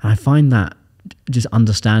 And I find that just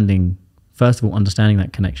understanding, first of all, understanding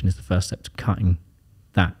that connection is the first step to cutting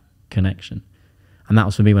that connection. And that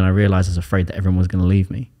was for me when I realized I was afraid that everyone was going to leave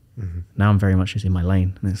me. Mm-hmm. Now I'm very much just in my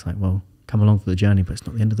lane. And it's like, well, come along for the journey, but it's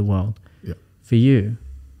not the end of the world. Yeah. For you,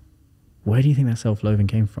 where do you think that self-loathing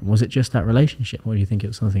came from? Was it just that relationship, or do you think it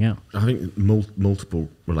was something else? I think multiple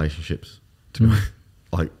relationships,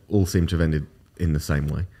 like all seem to have ended in the same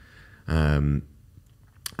way, and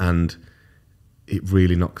it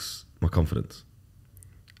really knocks my confidence.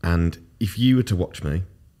 And if you were to watch me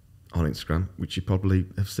on Instagram, which you probably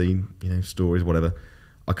have seen, you know, stories, whatever,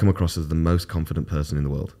 I come across as the most confident person in the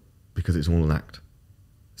world because it's all an act.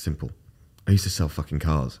 Simple. I used to sell fucking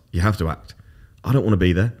cars. You have to act. I don't want to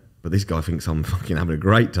be there, but this guy thinks I'm fucking having a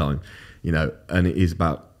great time, you know, and it is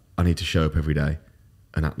about, I need to show up every day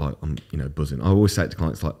and act like I'm, you know, buzzing. I always say it to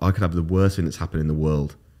clients, like, I could have the worst thing that's happened in the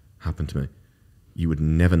world happen to me. You would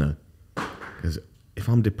never know. Because if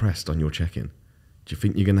I'm depressed on your check-in, do you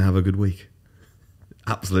think you're going to have a good week?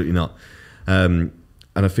 Absolutely not. And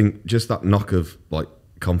I think just that knock of like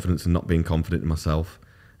confidence and not being confident in myself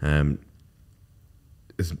has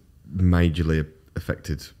majorly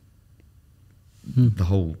affected the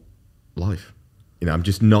whole life. You know, I'm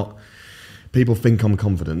just not people think I'm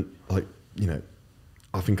confident. Like, you know,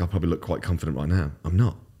 I think I probably look quite confident right now. I'm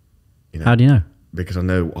not. You know, How do you know? because I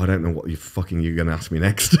don't know what you're going to ask me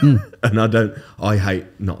next. And I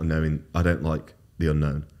hate not knowing. I don't like the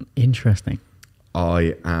unknown. Interesting.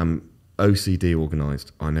 I am OCD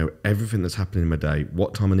organised. I know everything that's happening in my day,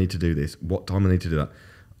 what time I need to do this, what time I need to do that.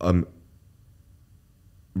 I'm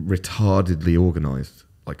retardedly organised,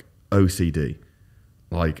 like OCD.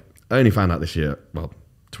 Like, I only found out this year,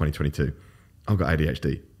 2022, I've got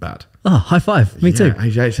ADHD, bad. Oh, high five. Me too.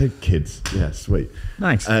 ADHD kids. Yeah, sweet.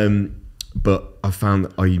 Nice. But I found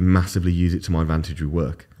that I massively use it to my advantage with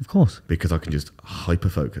work. Of course. Because I can just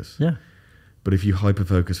hyper-focus. Yeah. But if you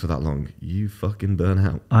hyper-focus for that long, you fucking burn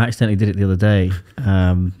out. I accidentally did it the other day.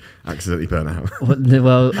 Accidentally burn out.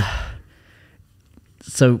 Well,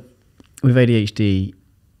 so with ADHD,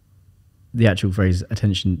 the actual phrase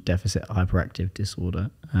attention deficit hyperactive disorder,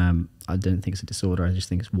 I don't think it's a disorder. I just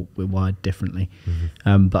think we're wired differently.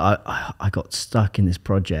 Mm-hmm. But I got stuck in this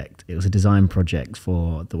project. It was a design project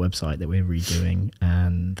for the website that we're redoing.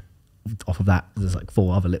 And off of that, there's like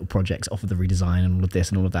 4 other little projects off of the redesign and all of this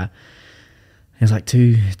and all of that. It was like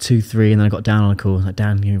 2, 3, and then I got Dan on a call. I was like,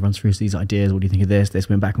 Dan, you know, run through these ideas. What do you think of this? This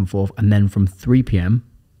went back and forth. And then from 3 p.m.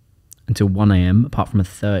 until 1 a.m., apart from a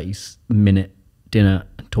 30-minute dinner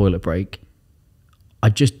and toilet break,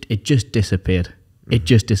 it just disappeared. It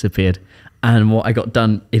just disappeared. And what I got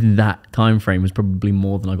done in that time frame was probably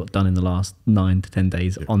more than I got done in the last 9 to 10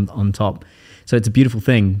 days on top. So it's a beautiful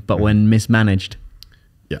thing, but when mismanaged,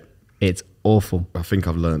 it's awful. I think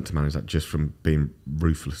I've learned to manage that just from being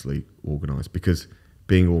ruthlessly organised, because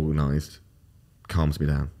being organised calms me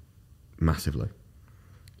down massively.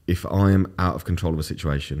 If I am out of control of a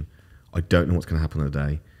situation, I don't know what's going to happen in the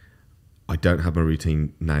day, I don't have my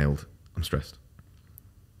routine nailed, I'm stressed.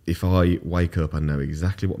 If I wake up and know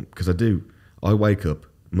exactly what, because I wake up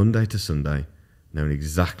Monday to Sunday knowing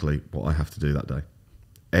exactly what I have to do that day,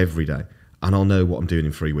 every day. And I'll know what I'm doing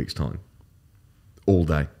in 3 weeks' time, all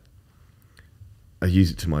day. I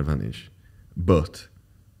use it to my advantage. But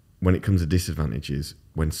when it comes to disadvantages,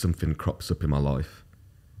 when something crops up in my life,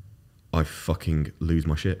 I fucking lose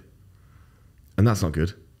my shit. And that's not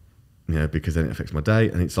good, you know, because then it affects my day.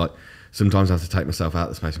 And it's like, sometimes I have to take myself out of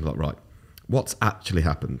the space and be like, right, what's actually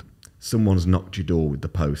happened? Someone's knocked your door with the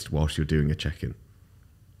post whilst you're doing a check-in.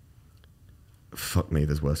 Fuck me,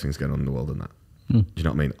 there's worse things going on in the world than that. Do you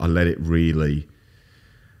know what I mean? I let it really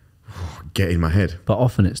get in my head. But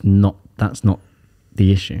often that's not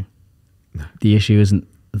the issue. No. The issue isn't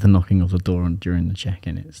the knocking of the door during the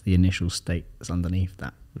check-in. It's the initial state that's underneath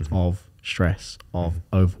that of stress, of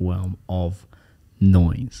overwhelm, of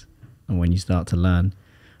noise. And when you start to learn,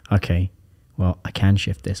 okay, well, I can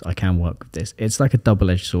shift this, I can work with this. It's like a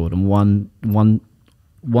double-edged sword, and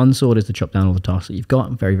one sword is to chop down all the tasks that you've got,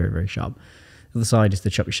 very, very, very sharp. The other side is to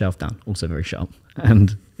chop yourself down, also very sharp.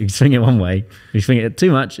 And if you swing it one way, if you swing it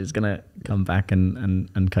too much, it's going to come back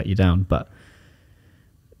and cut you down. But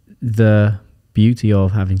the beauty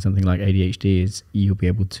of having something like ADHD is you'll be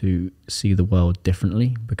able to see the world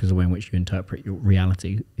differently, because the way in which you interpret your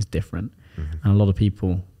reality is different. And a lot of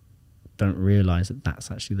people don't realize that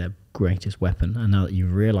that's actually their greatest weapon. And now that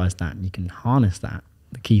you've realized that and you can harness that,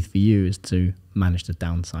 the key for you is to manage the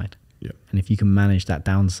downside. Yeah. And if you can manage that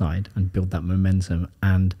downside and build that momentum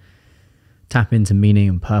and tap into meaning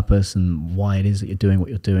and purpose and why it is that you're doing what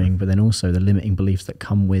you're doing, but then also the limiting beliefs that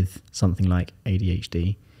come with something like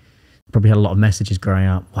ADHD. Probably had a lot of messages growing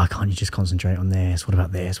up. Why can't you just concentrate on this? What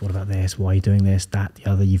about this? What about this? Why are you doing this, that, the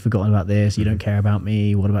other? You've forgotten about this. You don't care about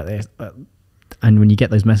me. What about this? And when you get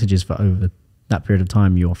those messages for over that period of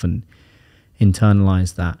time, you often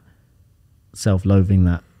internalize that self-loathing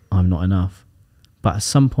that I'm not enough. But at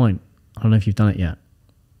some point, I don't know if you've done it yet,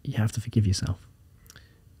 you have to forgive yourself.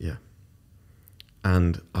 Yeah.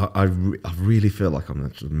 And I really feel like I'm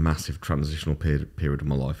in a massive transitional period of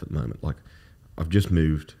my life at the moment. Like, I've just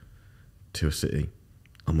moved to a city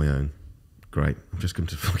on my own. Great. I've just come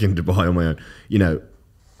to fucking Dubai on my own. You know,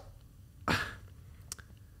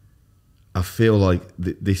 I feel like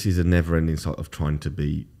this is a never-ending cycle of trying to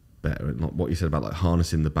be better. And like what you said about like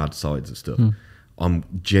harnessing the bad sides of stuff. I'm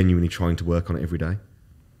genuinely trying to work on it every day.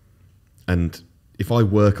 And if I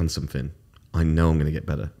work on something, I know I'm going to get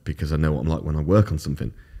better, because I know what I'm like when I work on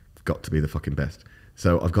something. I've got to be the fucking best.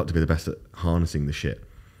 So I've got to be the best at harnessing the shit.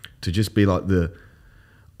 To just be like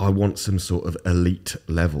I want some sort of elite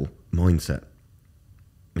level mindset.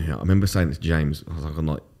 Yeah, I remember saying this to James. I was like on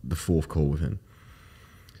like the 4th call with him.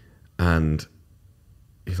 And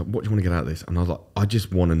he's like, what do you want to get out of this? And I was like, I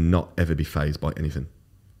just want to not ever be fazed by anything.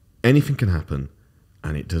 Anything can happen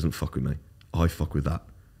and it doesn't fuck with me. I fuck with that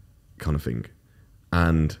kind of thing.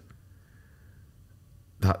 And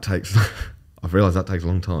that takes, I've realised that takes a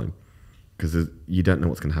long time because you don't know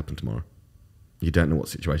what's going to happen tomorrow. You don't know what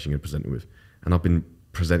situation you're going to present with. And I've been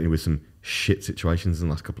presented with some shit situations in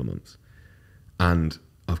the last couple of months. And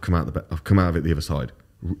I've come out of it the other side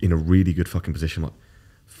in a really good fucking position. Like,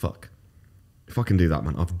 fuck. If I can do that,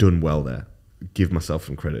 man, I've done well there. Give myself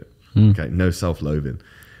some credit. Okay, no self-loathing.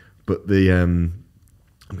 But and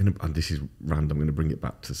this is random, I'm going to bring it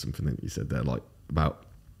back to something that you said there, like about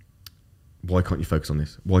why can't you focus on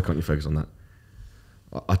this? Why can't you focus on that?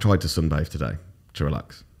 I tried to sunbathe today to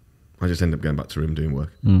relax. I just end up going back to the room doing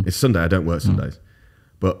work. It's Sunday, I don't work Sundays.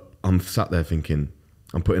 But I'm sat there thinking,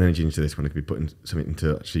 I'm putting energy into this when I could be putting something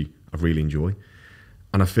into actually I really enjoy.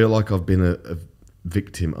 And I feel like I've been a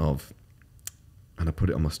victim of, and I put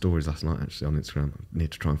it on my stories last night actually on Instagram. I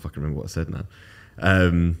need to try and fucking remember what I said now.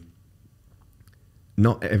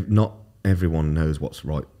 Not everyone knows what's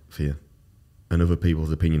right for you. And other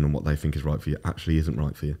people's opinion on what they think is right for you actually isn't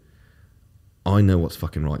right for you. I know what's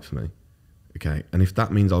fucking right for me. Okay, and if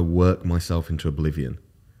that means I work myself into oblivion,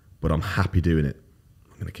 but I'm happy doing it,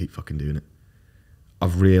 I'm going to keep fucking doing it.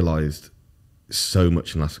 I've realised so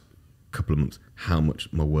much in the last couple of months how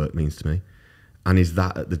much my work means to me. And is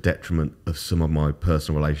that at the detriment of some of my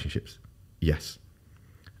personal relationships? Yes.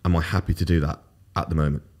 Am I happy to do that at the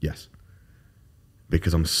moment? Yes.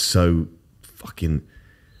 Because I'm so fucking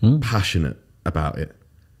passionate about it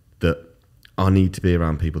that I need to be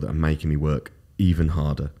around people that are making me work even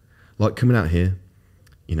harder. Like coming out here,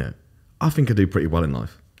 you know, I think I do pretty well in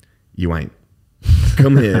life. You ain't.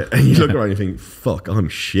 Come here and you look around and you think, fuck, I'm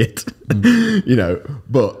shit. You know,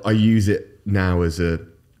 but I use it now as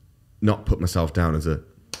not put myself down as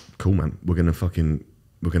cool, man, we're going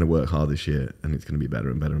to work hard this year and it's going to be better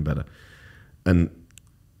and better and better. And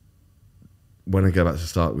when I go back to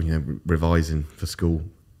start, revising for school,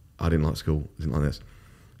 I didn't like school, I didn't like this.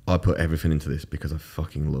 I put everything into this because I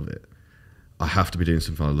fucking love it. I have to be doing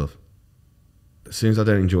something I love. As soon as I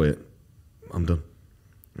don't enjoy it, I'm done.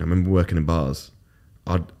 I remember working in bars.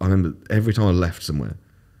 I remember every time I left somewhere,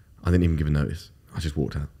 I didn't even give a notice. I just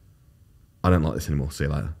walked out. I don't like this anymore. See you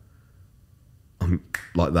later. I'm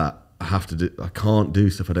like that. I can't do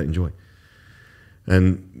stuff I don't enjoy.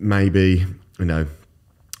 And maybe,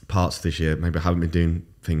 parts of this year, maybe I haven't been doing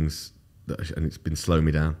things and it's been slowing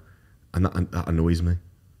me down. And that annoys me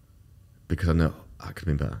because I know that could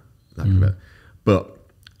have been better. That could be better. But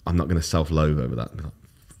I'm not going to self-loathe over that. Like,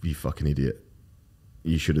 you fucking idiot.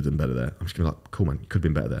 You should have done better there. I'm just going to be like, cool, man, you could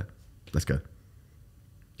have been better there. Let's go.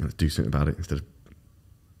 Let's do something about it instead of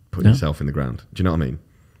putting yourself in the ground. Do you know what I mean?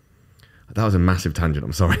 That was a massive tangent.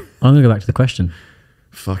 I'm sorry. I'm going to go back to the question.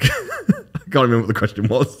 Fuck. I can't remember what the question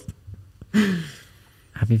was.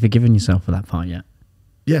 Have you forgiven yourself for that part yet?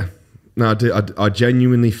 Yeah. No, I do. I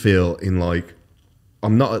genuinely feel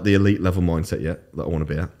I'm not at the elite level mindset yet that I want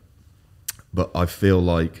to be at. But I feel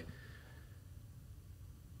like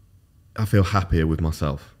I feel happier with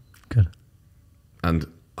myself. Good. And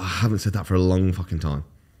I haven't said that for a long fucking time.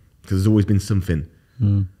 Because there's always been something.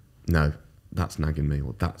 No, that's nagging me,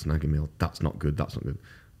 or that's nagging me, or that's not good, that's not good.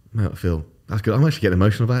 Mate, I feel that's good. I'm actually getting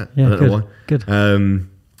emotional about it. Yeah, I don't know why. Good.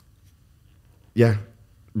 Yeah,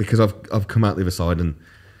 because I've come out the other side and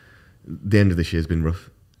the end of this year has been rough.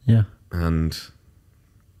 Yeah. And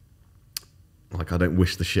I don't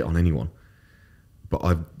wish the shit on anyone.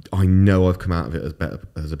 But I know I've come out of it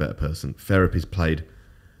as a better person. Therapy's played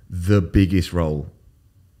the biggest role.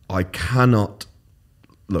 I cannot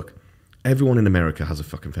look. Everyone in America has a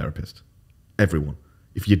fucking therapist. Everyone.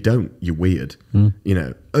 If you don't, you're weird.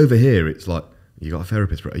 Over here it's like, you got a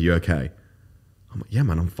therapist, bro? Are you okay? I'm like, yeah,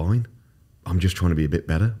 man, I'm fine. I'm just trying to be a bit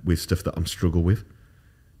better with stuff that I'm struggle with.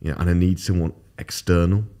 And I need someone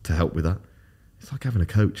external to help with that. It's like having a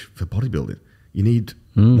coach for bodybuilding. You need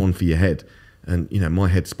one for your head. And, my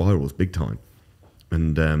head spirals big time.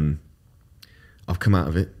 And I've come out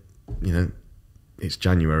of it. It's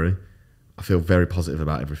January. I feel very positive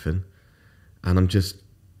about everything. And I'm just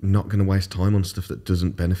not going to waste time on stuff that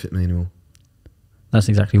doesn't benefit me anymore. That's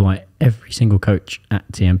exactly why every single coach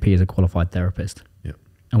at TMP is a qualified therapist. Yeah.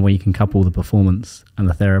 And when you can couple the performance and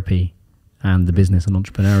the therapy and the business and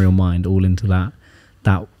entrepreneurial mind all into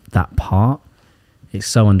that part, it's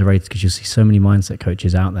so underrated because you'll see so many mindset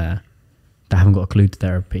coaches out there that haven't got a clue to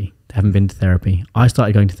therapy. They haven't been to therapy. I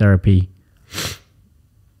started going to therapy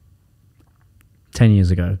 10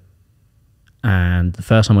 years ago. And the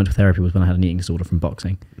first time I went to therapy was when I had an eating disorder from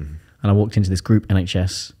boxing. And I walked into this group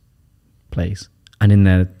NHS place. And in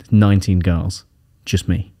there, 19 girls, just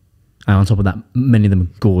me. And on top of that, many of them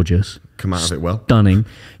are gorgeous. Come out of it well. Stunning.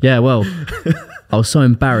 Yeah, well, I was so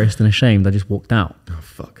embarrassed and ashamed, I just walked out. Oh,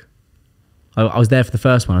 fuck. I was there for the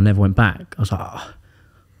first one. I never went back. I was like,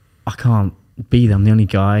 I can't be there. I'm the only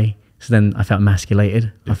guy. So then I felt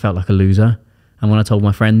emasculated. I felt like a loser. And when I told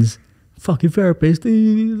my friends, fucking therapist,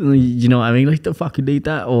 you know what I mean? Like, don't fucking need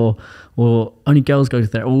that. Or only girls go to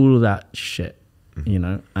therapy, all of that shit, you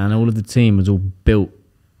know? And all of the team was all built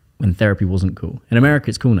when therapy wasn't cool. In America,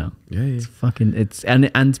 it's cool now. Yeah. It's fucking,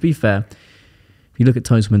 and to be fair, if you look at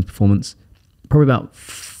total mental performance, probably about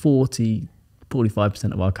 45%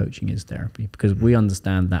 of our coaching is therapy, because we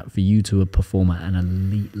understand that for you to perform at an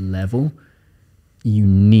elite level, you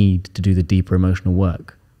need to do the deeper emotional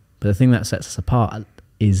work. But the thing that sets us apart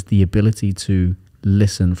is the ability to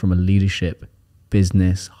listen from a leadership,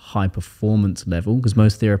 business, high performance level, because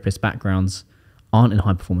most therapist backgrounds aren't in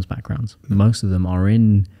high performance backgrounds. Most of them are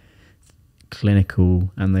in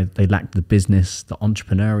clinical, and they lack the business, the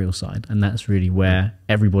entrepreneurial side. And that's really where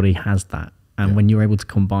everybody has that. And when you're able to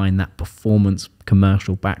combine that performance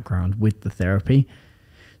commercial background with the therapy,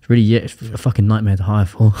 it's really it's a fucking nightmare to hire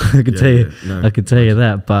for. I could tell you, I could tell you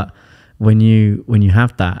that. But when you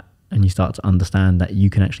have that and you start to understand that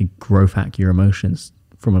you can actually growth hack your emotions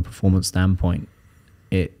from a performance standpoint,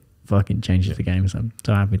 it fucking changes the game. So I'm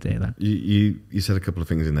so happy to hear that. You said a couple of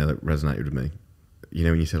things in there that resonated with me. You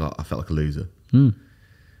know, when you said, like, I felt like a loser.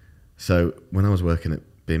 So when I was working at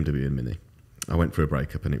BMW and Mini, I went through a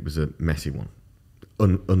breakup, and it was a messy one.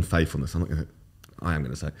 Unfaithfulness. I am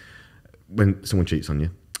going to say, when someone cheats on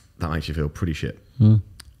you, that makes you feel pretty shit.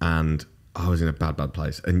 And I was in a bad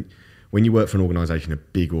place. And when you work for an organisation, a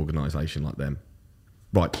big organisation like them,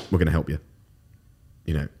 right, we're going to help you.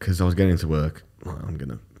 You know, because I was getting into work, right, I'm going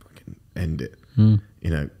to fucking end it. You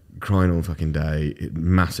know, crying all fucking day. It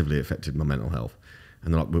massively affected my mental health.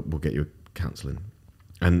 And they're like, we'll get you counselling.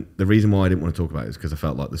 And the reason why I didn't want to talk about it is because I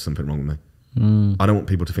felt like there's something wrong with me. I don't want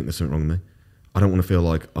people to think there's something wrong with me. I don't want to feel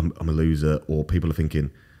like I'm a loser, or people are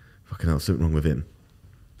thinking, fucking hell, something wrong with him.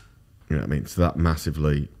 You know what I mean? So that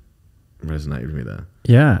massively resonated with me there.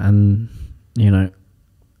 Yeah, and you know,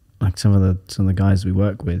 like some of the guys we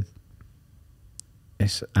work with,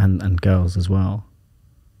 and girls as well,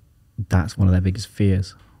 that's one of their biggest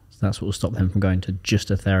fears. So that's what will stop them from going to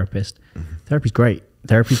just a therapist. Therapy's great.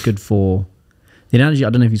 Therapy's good for the analogy. I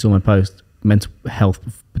don't know if you saw my post. Mental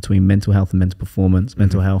health, between mental health and mental performance.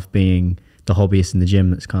 Mental health being the hobbyist in the gym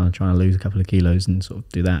that's kind of trying to lose a couple of kilos and sort of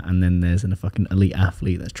do that, and then there's a fucking elite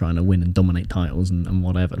athlete that's trying to win and dominate titles and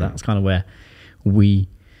whatever. That's kind of where we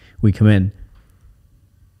come in.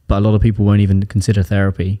 But a lot of people won't even consider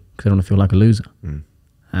therapy because they don't want to feel like a loser.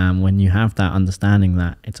 And when you have that understanding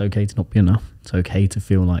that it's okay to not be enough, it's okay to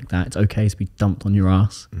feel like that, it's okay to be dumped on your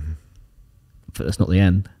ass, but that's not the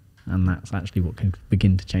end. And that's actually what can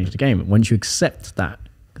begin to change the game. Once you accept that,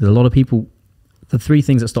 because a lot of people, the three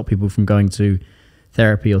things that stop people from going to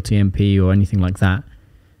therapy or TMP or anything like that: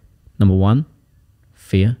 number one,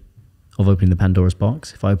 fear of opening the Pandora's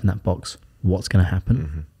box. If I open that box, what's going to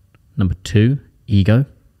happen? Number two, ego.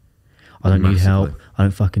 I don't need help. I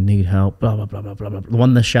don't fucking need help. Blah, blah, blah, blah, blah, blah. The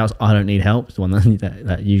one that shouts, I don't need help, is the one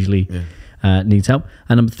that usually needs help.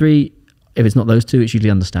 And number three, if it's not those two, it's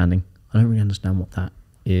usually understanding. I don't really understand what that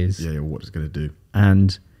is. Yeah, what it's going to do.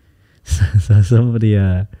 And so somebody,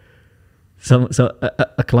 a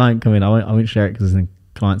client come in, I won't share it because it's in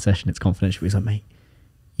a client session, it's confidential. He's like, mate,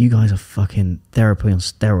 you guys are fucking therapy on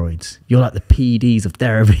steroids. You're like the PEDs of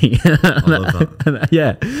therapy. I love that.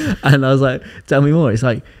 Yeah. And I was like, tell me more. It's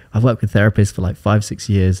like, I've worked with therapists for like 5-6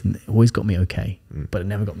 years, and it always got me okay, but it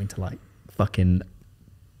never got me to like fucking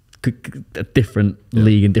a different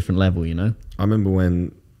league and different level, you know? I remember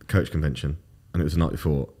when coach convention, and it was the night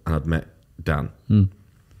before, and I'd met Dan.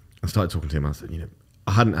 I started talking to him. I said, you know,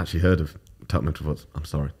 I hadn't actually heard of total mental performance. I'm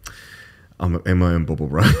sorry. I'm in my own bubble,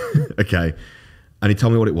 bro. Okay. And he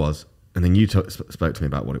told me what it was. And then you spoke to me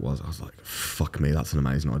about what it was. I was like, fuck me, that's an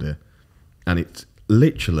amazing idea. And it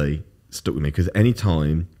literally stuck with me, because any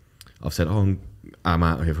time I've said, oh, I'm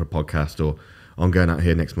out here for a podcast, or I'm going out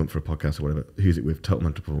here next month for a podcast or whatever, who's it with? Total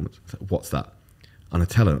mental performance. I said, what's that? And I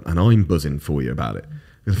tell him, and I'm buzzing for you about it,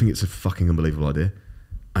 because I think it's a fucking unbelievable idea.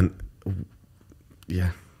 And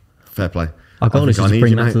yeah, fair play. Our goal is just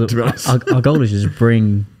bring that to be honest. Our goal is just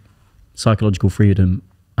bring psychological freedom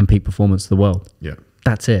and peak performance to the world. Yeah.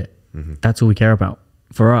 That's it. That's all we care about.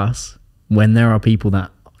 For us, when there are people that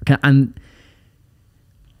can, and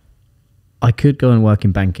I could go and work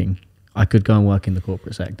in banking, I could go and work in the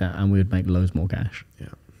corporate sector, and we would make loads more cash. Yeah.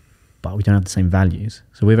 But we don't have the same values.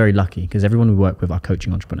 So we're very lucky, because everyone we work with are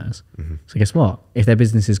coaching entrepreneurs. So guess what? If their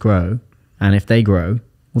businesses grow, and if they grow,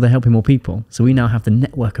 well, they're helping more people. So we now have the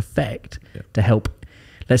network effect to help.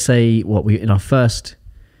 Let's say in our first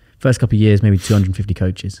couple of years, maybe 250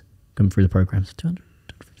 coaches come through the programs.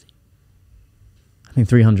 250. I think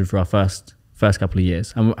 300 for our first first couple of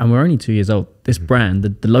years, and we're only 2 years old. This brand,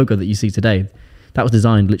 the logo that you see today, that was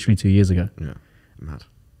designed literally 2 years ago. Yeah, mad.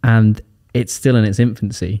 And it's still in its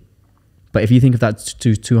infancy. But if you think of that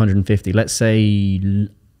to 250, let's say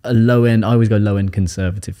a low end, I always go low end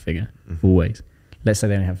conservative figure, always. Let's say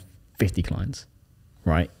they only have 50 clients,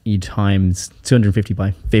 right? You times 250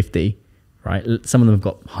 by 50, right? Some of them have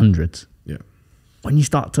got hundreds. Yeah. When you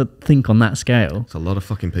start to think on that scale, It's a lot of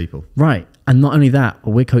fucking people. right? And not only that,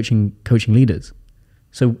 but we're coaching leaders.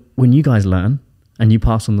 So when you guys learn and you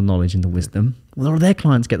pass on the knowledge and the wisdom, well, their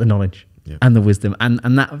clients get the knowledge and the wisdom, and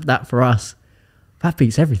that for us, that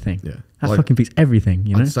beats everything. Yeah. That fucking beats everything.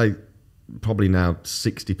 You know? I'd say probably now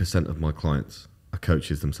 60% of my clients are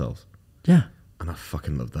coaches themselves. Yeah. And I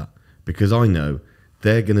fucking love that because I know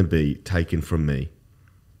they're going to be taken from me,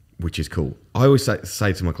 which is cool. I always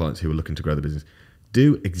say to my clients who are looking to grow the business,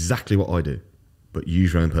 do exactly what I do, but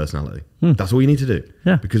use your own personality. That's all you need to do.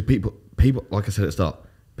 Yeah. Because people, like I said at the start,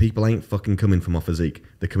 people ain't fucking coming for my physique.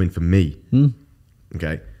 They're coming for me.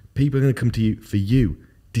 Okay? People are going to come to you for you.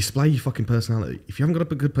 Display your fucking personality. If you haven't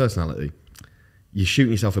got a good personality, you're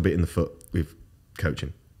shooting yourself a bit in the foot with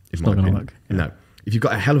coaching. It's not going to work. Yeah. No. If you've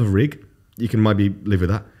got a hell of a rig, you can maybe live with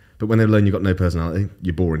that. But when they learn you've got no personality,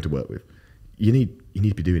 you're boring to work with. You need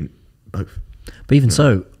to be doing both. But even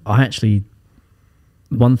so,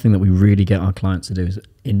 one thing that we really get our clients to do is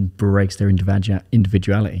embrace their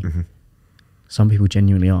individuality. Some people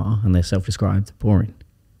genuinely are, and they're self-described boring.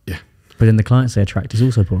 Yeah. But then the clients they attract is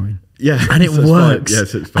also boring. Yeah. And it works.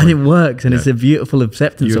 Yes, it's fine. And it works. And it's a beautiful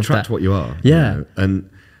acceptance of that. You attract what you are. Yeah. You know? And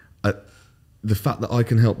the fact that I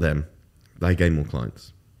can help them, they gain more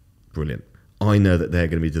clients. Brilliant. I know that they're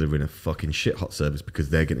going to be delivering a fucking shit hot service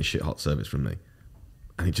because they're getting a shit hot service from me.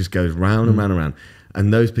 And it just goes round and round and round.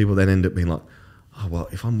 And those people then end up being like, oh, well,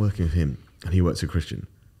 if I'm working with him and he works with Christian,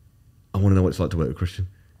 I want to know what it's like to work with Christian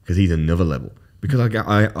because he's another level. Because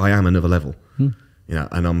I am another level. You know,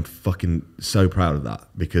 and I'm fucking so proud of that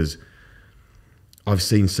because I've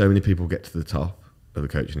seen so many people get to the top of the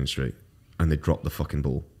coaching industry and they drop the fucking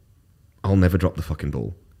ball. I'll never drop the fucking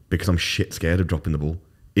ball because I'm shit scared of dropping the ball.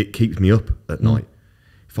 It keeps me up at night.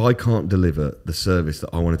 If I can't deliver the service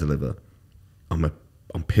that I want to deliver, I'm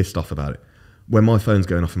pissed off about it. When my phone's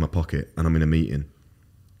going off in my pocket and I'm in a meeting,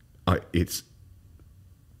 it's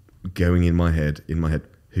going in my head,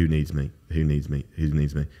 who needs me? Who needs me? Who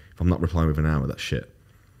needs me? If I'm not replying within an hour, that's shit.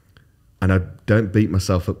 And I don't beat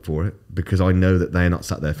myself up for it because I know that they're not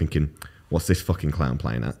sat there thinking, what's this fucking clown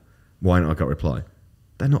playing at? Why not I got a reply?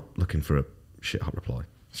 They're not looking for a shit hot reply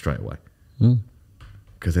straight away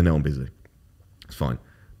because they know I'm busy. It's fine.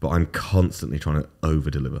 But I'm constantly trying to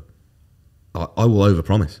over-deliver. I will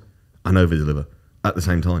over-promise and over-deliver at the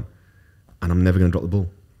same time. And I'm never going to drop the ball.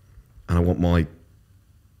 And I want my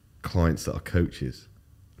clients that are coaches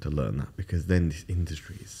to learn that because then this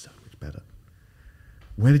industry is so much better.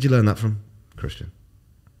 Where did you learn that from, Christian?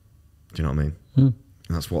 Do you know what I mean? And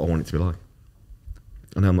that's what I want it to be like.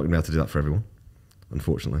 I know I'm not going to be able to do that for everyone,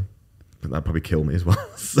 unfortunately. But that'd probably kill me as well.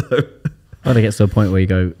 So, well, it gets to a point where you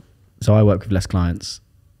go, so I work with less clients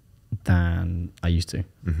than I used to,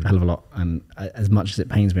 a hell of a lot. And as much as it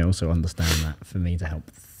pains me, I also understand that for me to help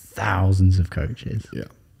thousands of coaches, yeah,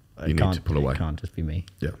 you need to pull away. It can't just be me.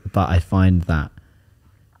 Yeah. But I find that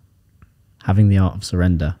having the art of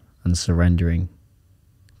surrender and surrendering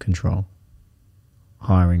control,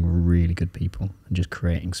 hiring really good people and just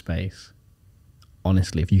creating space.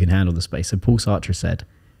 Honestly, if you can handle the space. So Paul Sartre said,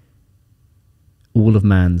 all of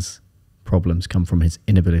man's problems come from his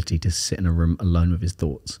inability to sit in a room alone with his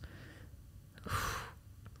thoughts.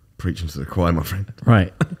 Preaching to the choir, my friend.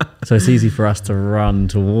 Right. So it's easy for us to run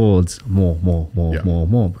towards more,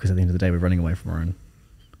 because at the end of the day, we're running away from our own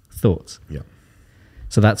thoughts. Yeah.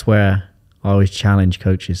 So that's where I always challenge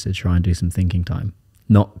coaches to try and do some thinking time.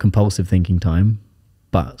 Not compulsive thinking time,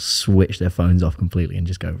 but switch their phones off completely and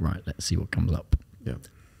just go, right, let's see what comes up. Yeah.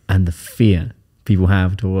 And the fear people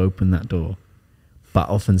have to open that door, but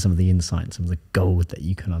often some of the insights, some of the gold that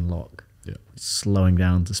you can unlock, slowing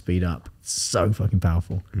down to speed up, it's so fucking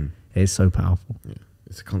powerful. It is so powerful. Yeah.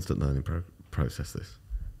 It's a constant learning process, this.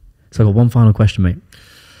 So I've got one final question, mate.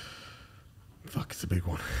 Fuck, it's a big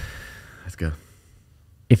one. Let's go.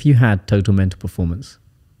 If you had total mental performance,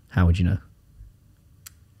 how would you know?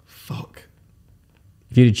 Fuck.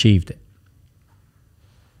 If you'd achieved it.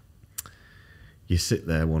 You sit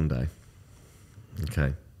there one day,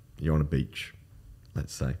 okay, you're on a beach,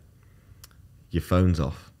 let's say, your phone's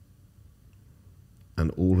off,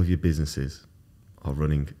 and all of your businesses are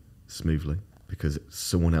running smoothly because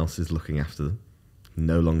someone else is looking after them,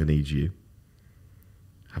 no longer needs you,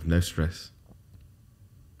 have no stress,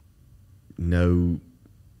 no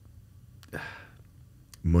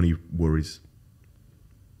money worries.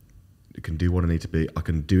 I can do what I need to be. I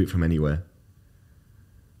can do it from anywhere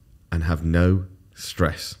and have no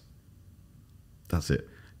stress. That's it.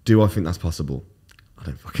 Do I think that's possible? I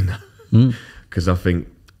don't fucking know. Because I think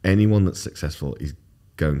anyone that's successful is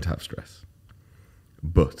going to have stress.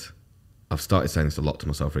 But I've started saying this a lot to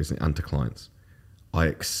myself recently and to clients. I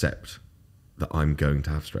accept that I'm going to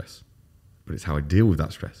have stress, but it's how I deal with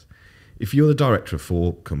that stress. If you're the director of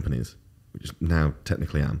 4 companies, which now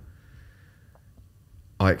technically am,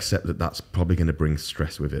 I accept that that's probably going to bring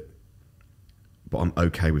stress with it. But I'm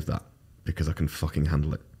okay with that because I can fucking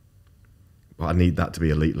handle it. But I need that to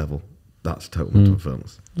be elite level. That's total mental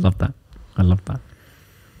performance. Love that. I love that.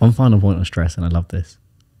 One final point on stress, and I love this.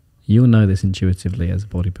 You'll know this intuitively as a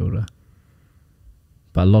bodybuilder.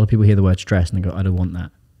 But a lot of people hear the word stress and they go, I don't want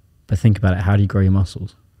that. But think about it. How do you grow your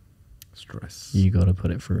muscles? Stress. You got to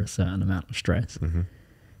put it through a certain amount of stress.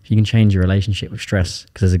 If you can change your relationship with stress,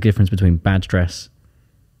 because there's a difference between bad stress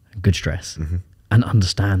and good stress, and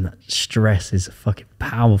understand that stress is a fucking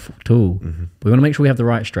powerful tool. But we want to make sure we have the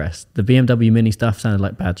right stress. The BMW Mini stuff sounded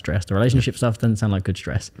like bad stress. The relationship stuff doesn't sound like good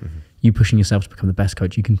stress. You pushing yourself to become the best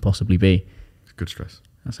coach you can possibly be. It's good stress.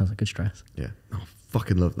 That sounds like good stress. Yeah. Oh, I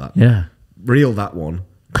fucking love that. Yeah. Reel that one.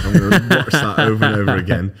 I'm going to watch that over and over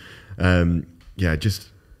again. Yeah, just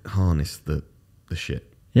harness the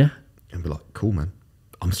shit. Yeah. And be like, cool, man.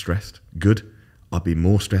 I'm stressed. Good. I'd be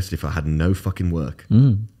more stressed if I had no fucking work.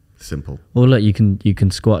 Simple. Well, look, you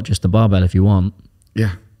can squat just the barbell if you want.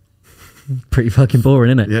 Yeah. Pretty fucking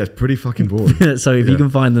boring, isn't it? Yeah, it's pretty fucking boring. So if you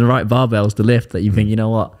can find the right barbells to lift that you think, you know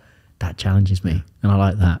what, that challenges me, and I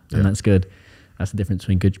like that, and that's good. That's the difference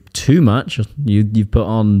between good. Too much, you've put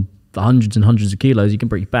on hundreds and hundreds of kilos, you can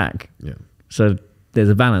break your back. Yeah. So there's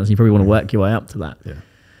a balance. You probably want to work your way up to that. Yeah.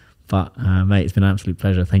 But mate, it's been an absolute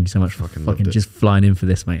pleasure. Thank you so much for fucking just flying in for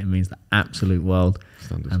this, mate. It means the absolute world.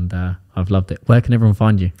 Standard. And I've loved it. Where can everyone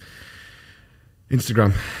find you?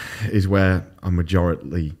 Instagram is where I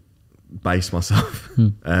majorly base myself.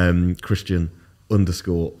 Christian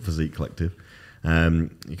 _ Physique Collective.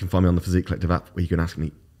 You can find me on the Physique Collective app where you can ask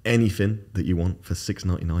me anything that you want for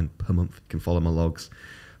 $6.99 per month. You can follow my logs,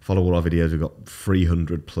 follow all our videos. We've got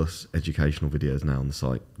 300 plus educational videos now on the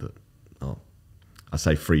site that are, I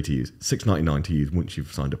say free to use, $6.99 to use. Once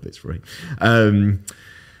you've signed up, it's free.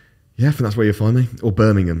 Yeah, I think that's where you'll find me. Or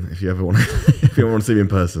Birmingham, if you ever want to, if you ever want to see me in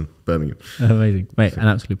person. Birmingham. Amazing. Mate, an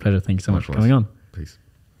absolute pleasure. Thank you so much for coming on. Peace.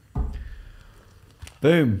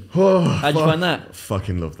 Boom. Oh, how'd you find that?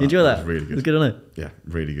 Fucking love that. You enjoy that? It was really good. It was good, wasn't it? Yeah,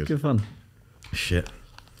 really good. Good fun. Shit.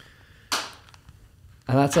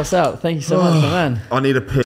 And that's us out. Thank you so much, my man. I need a piss.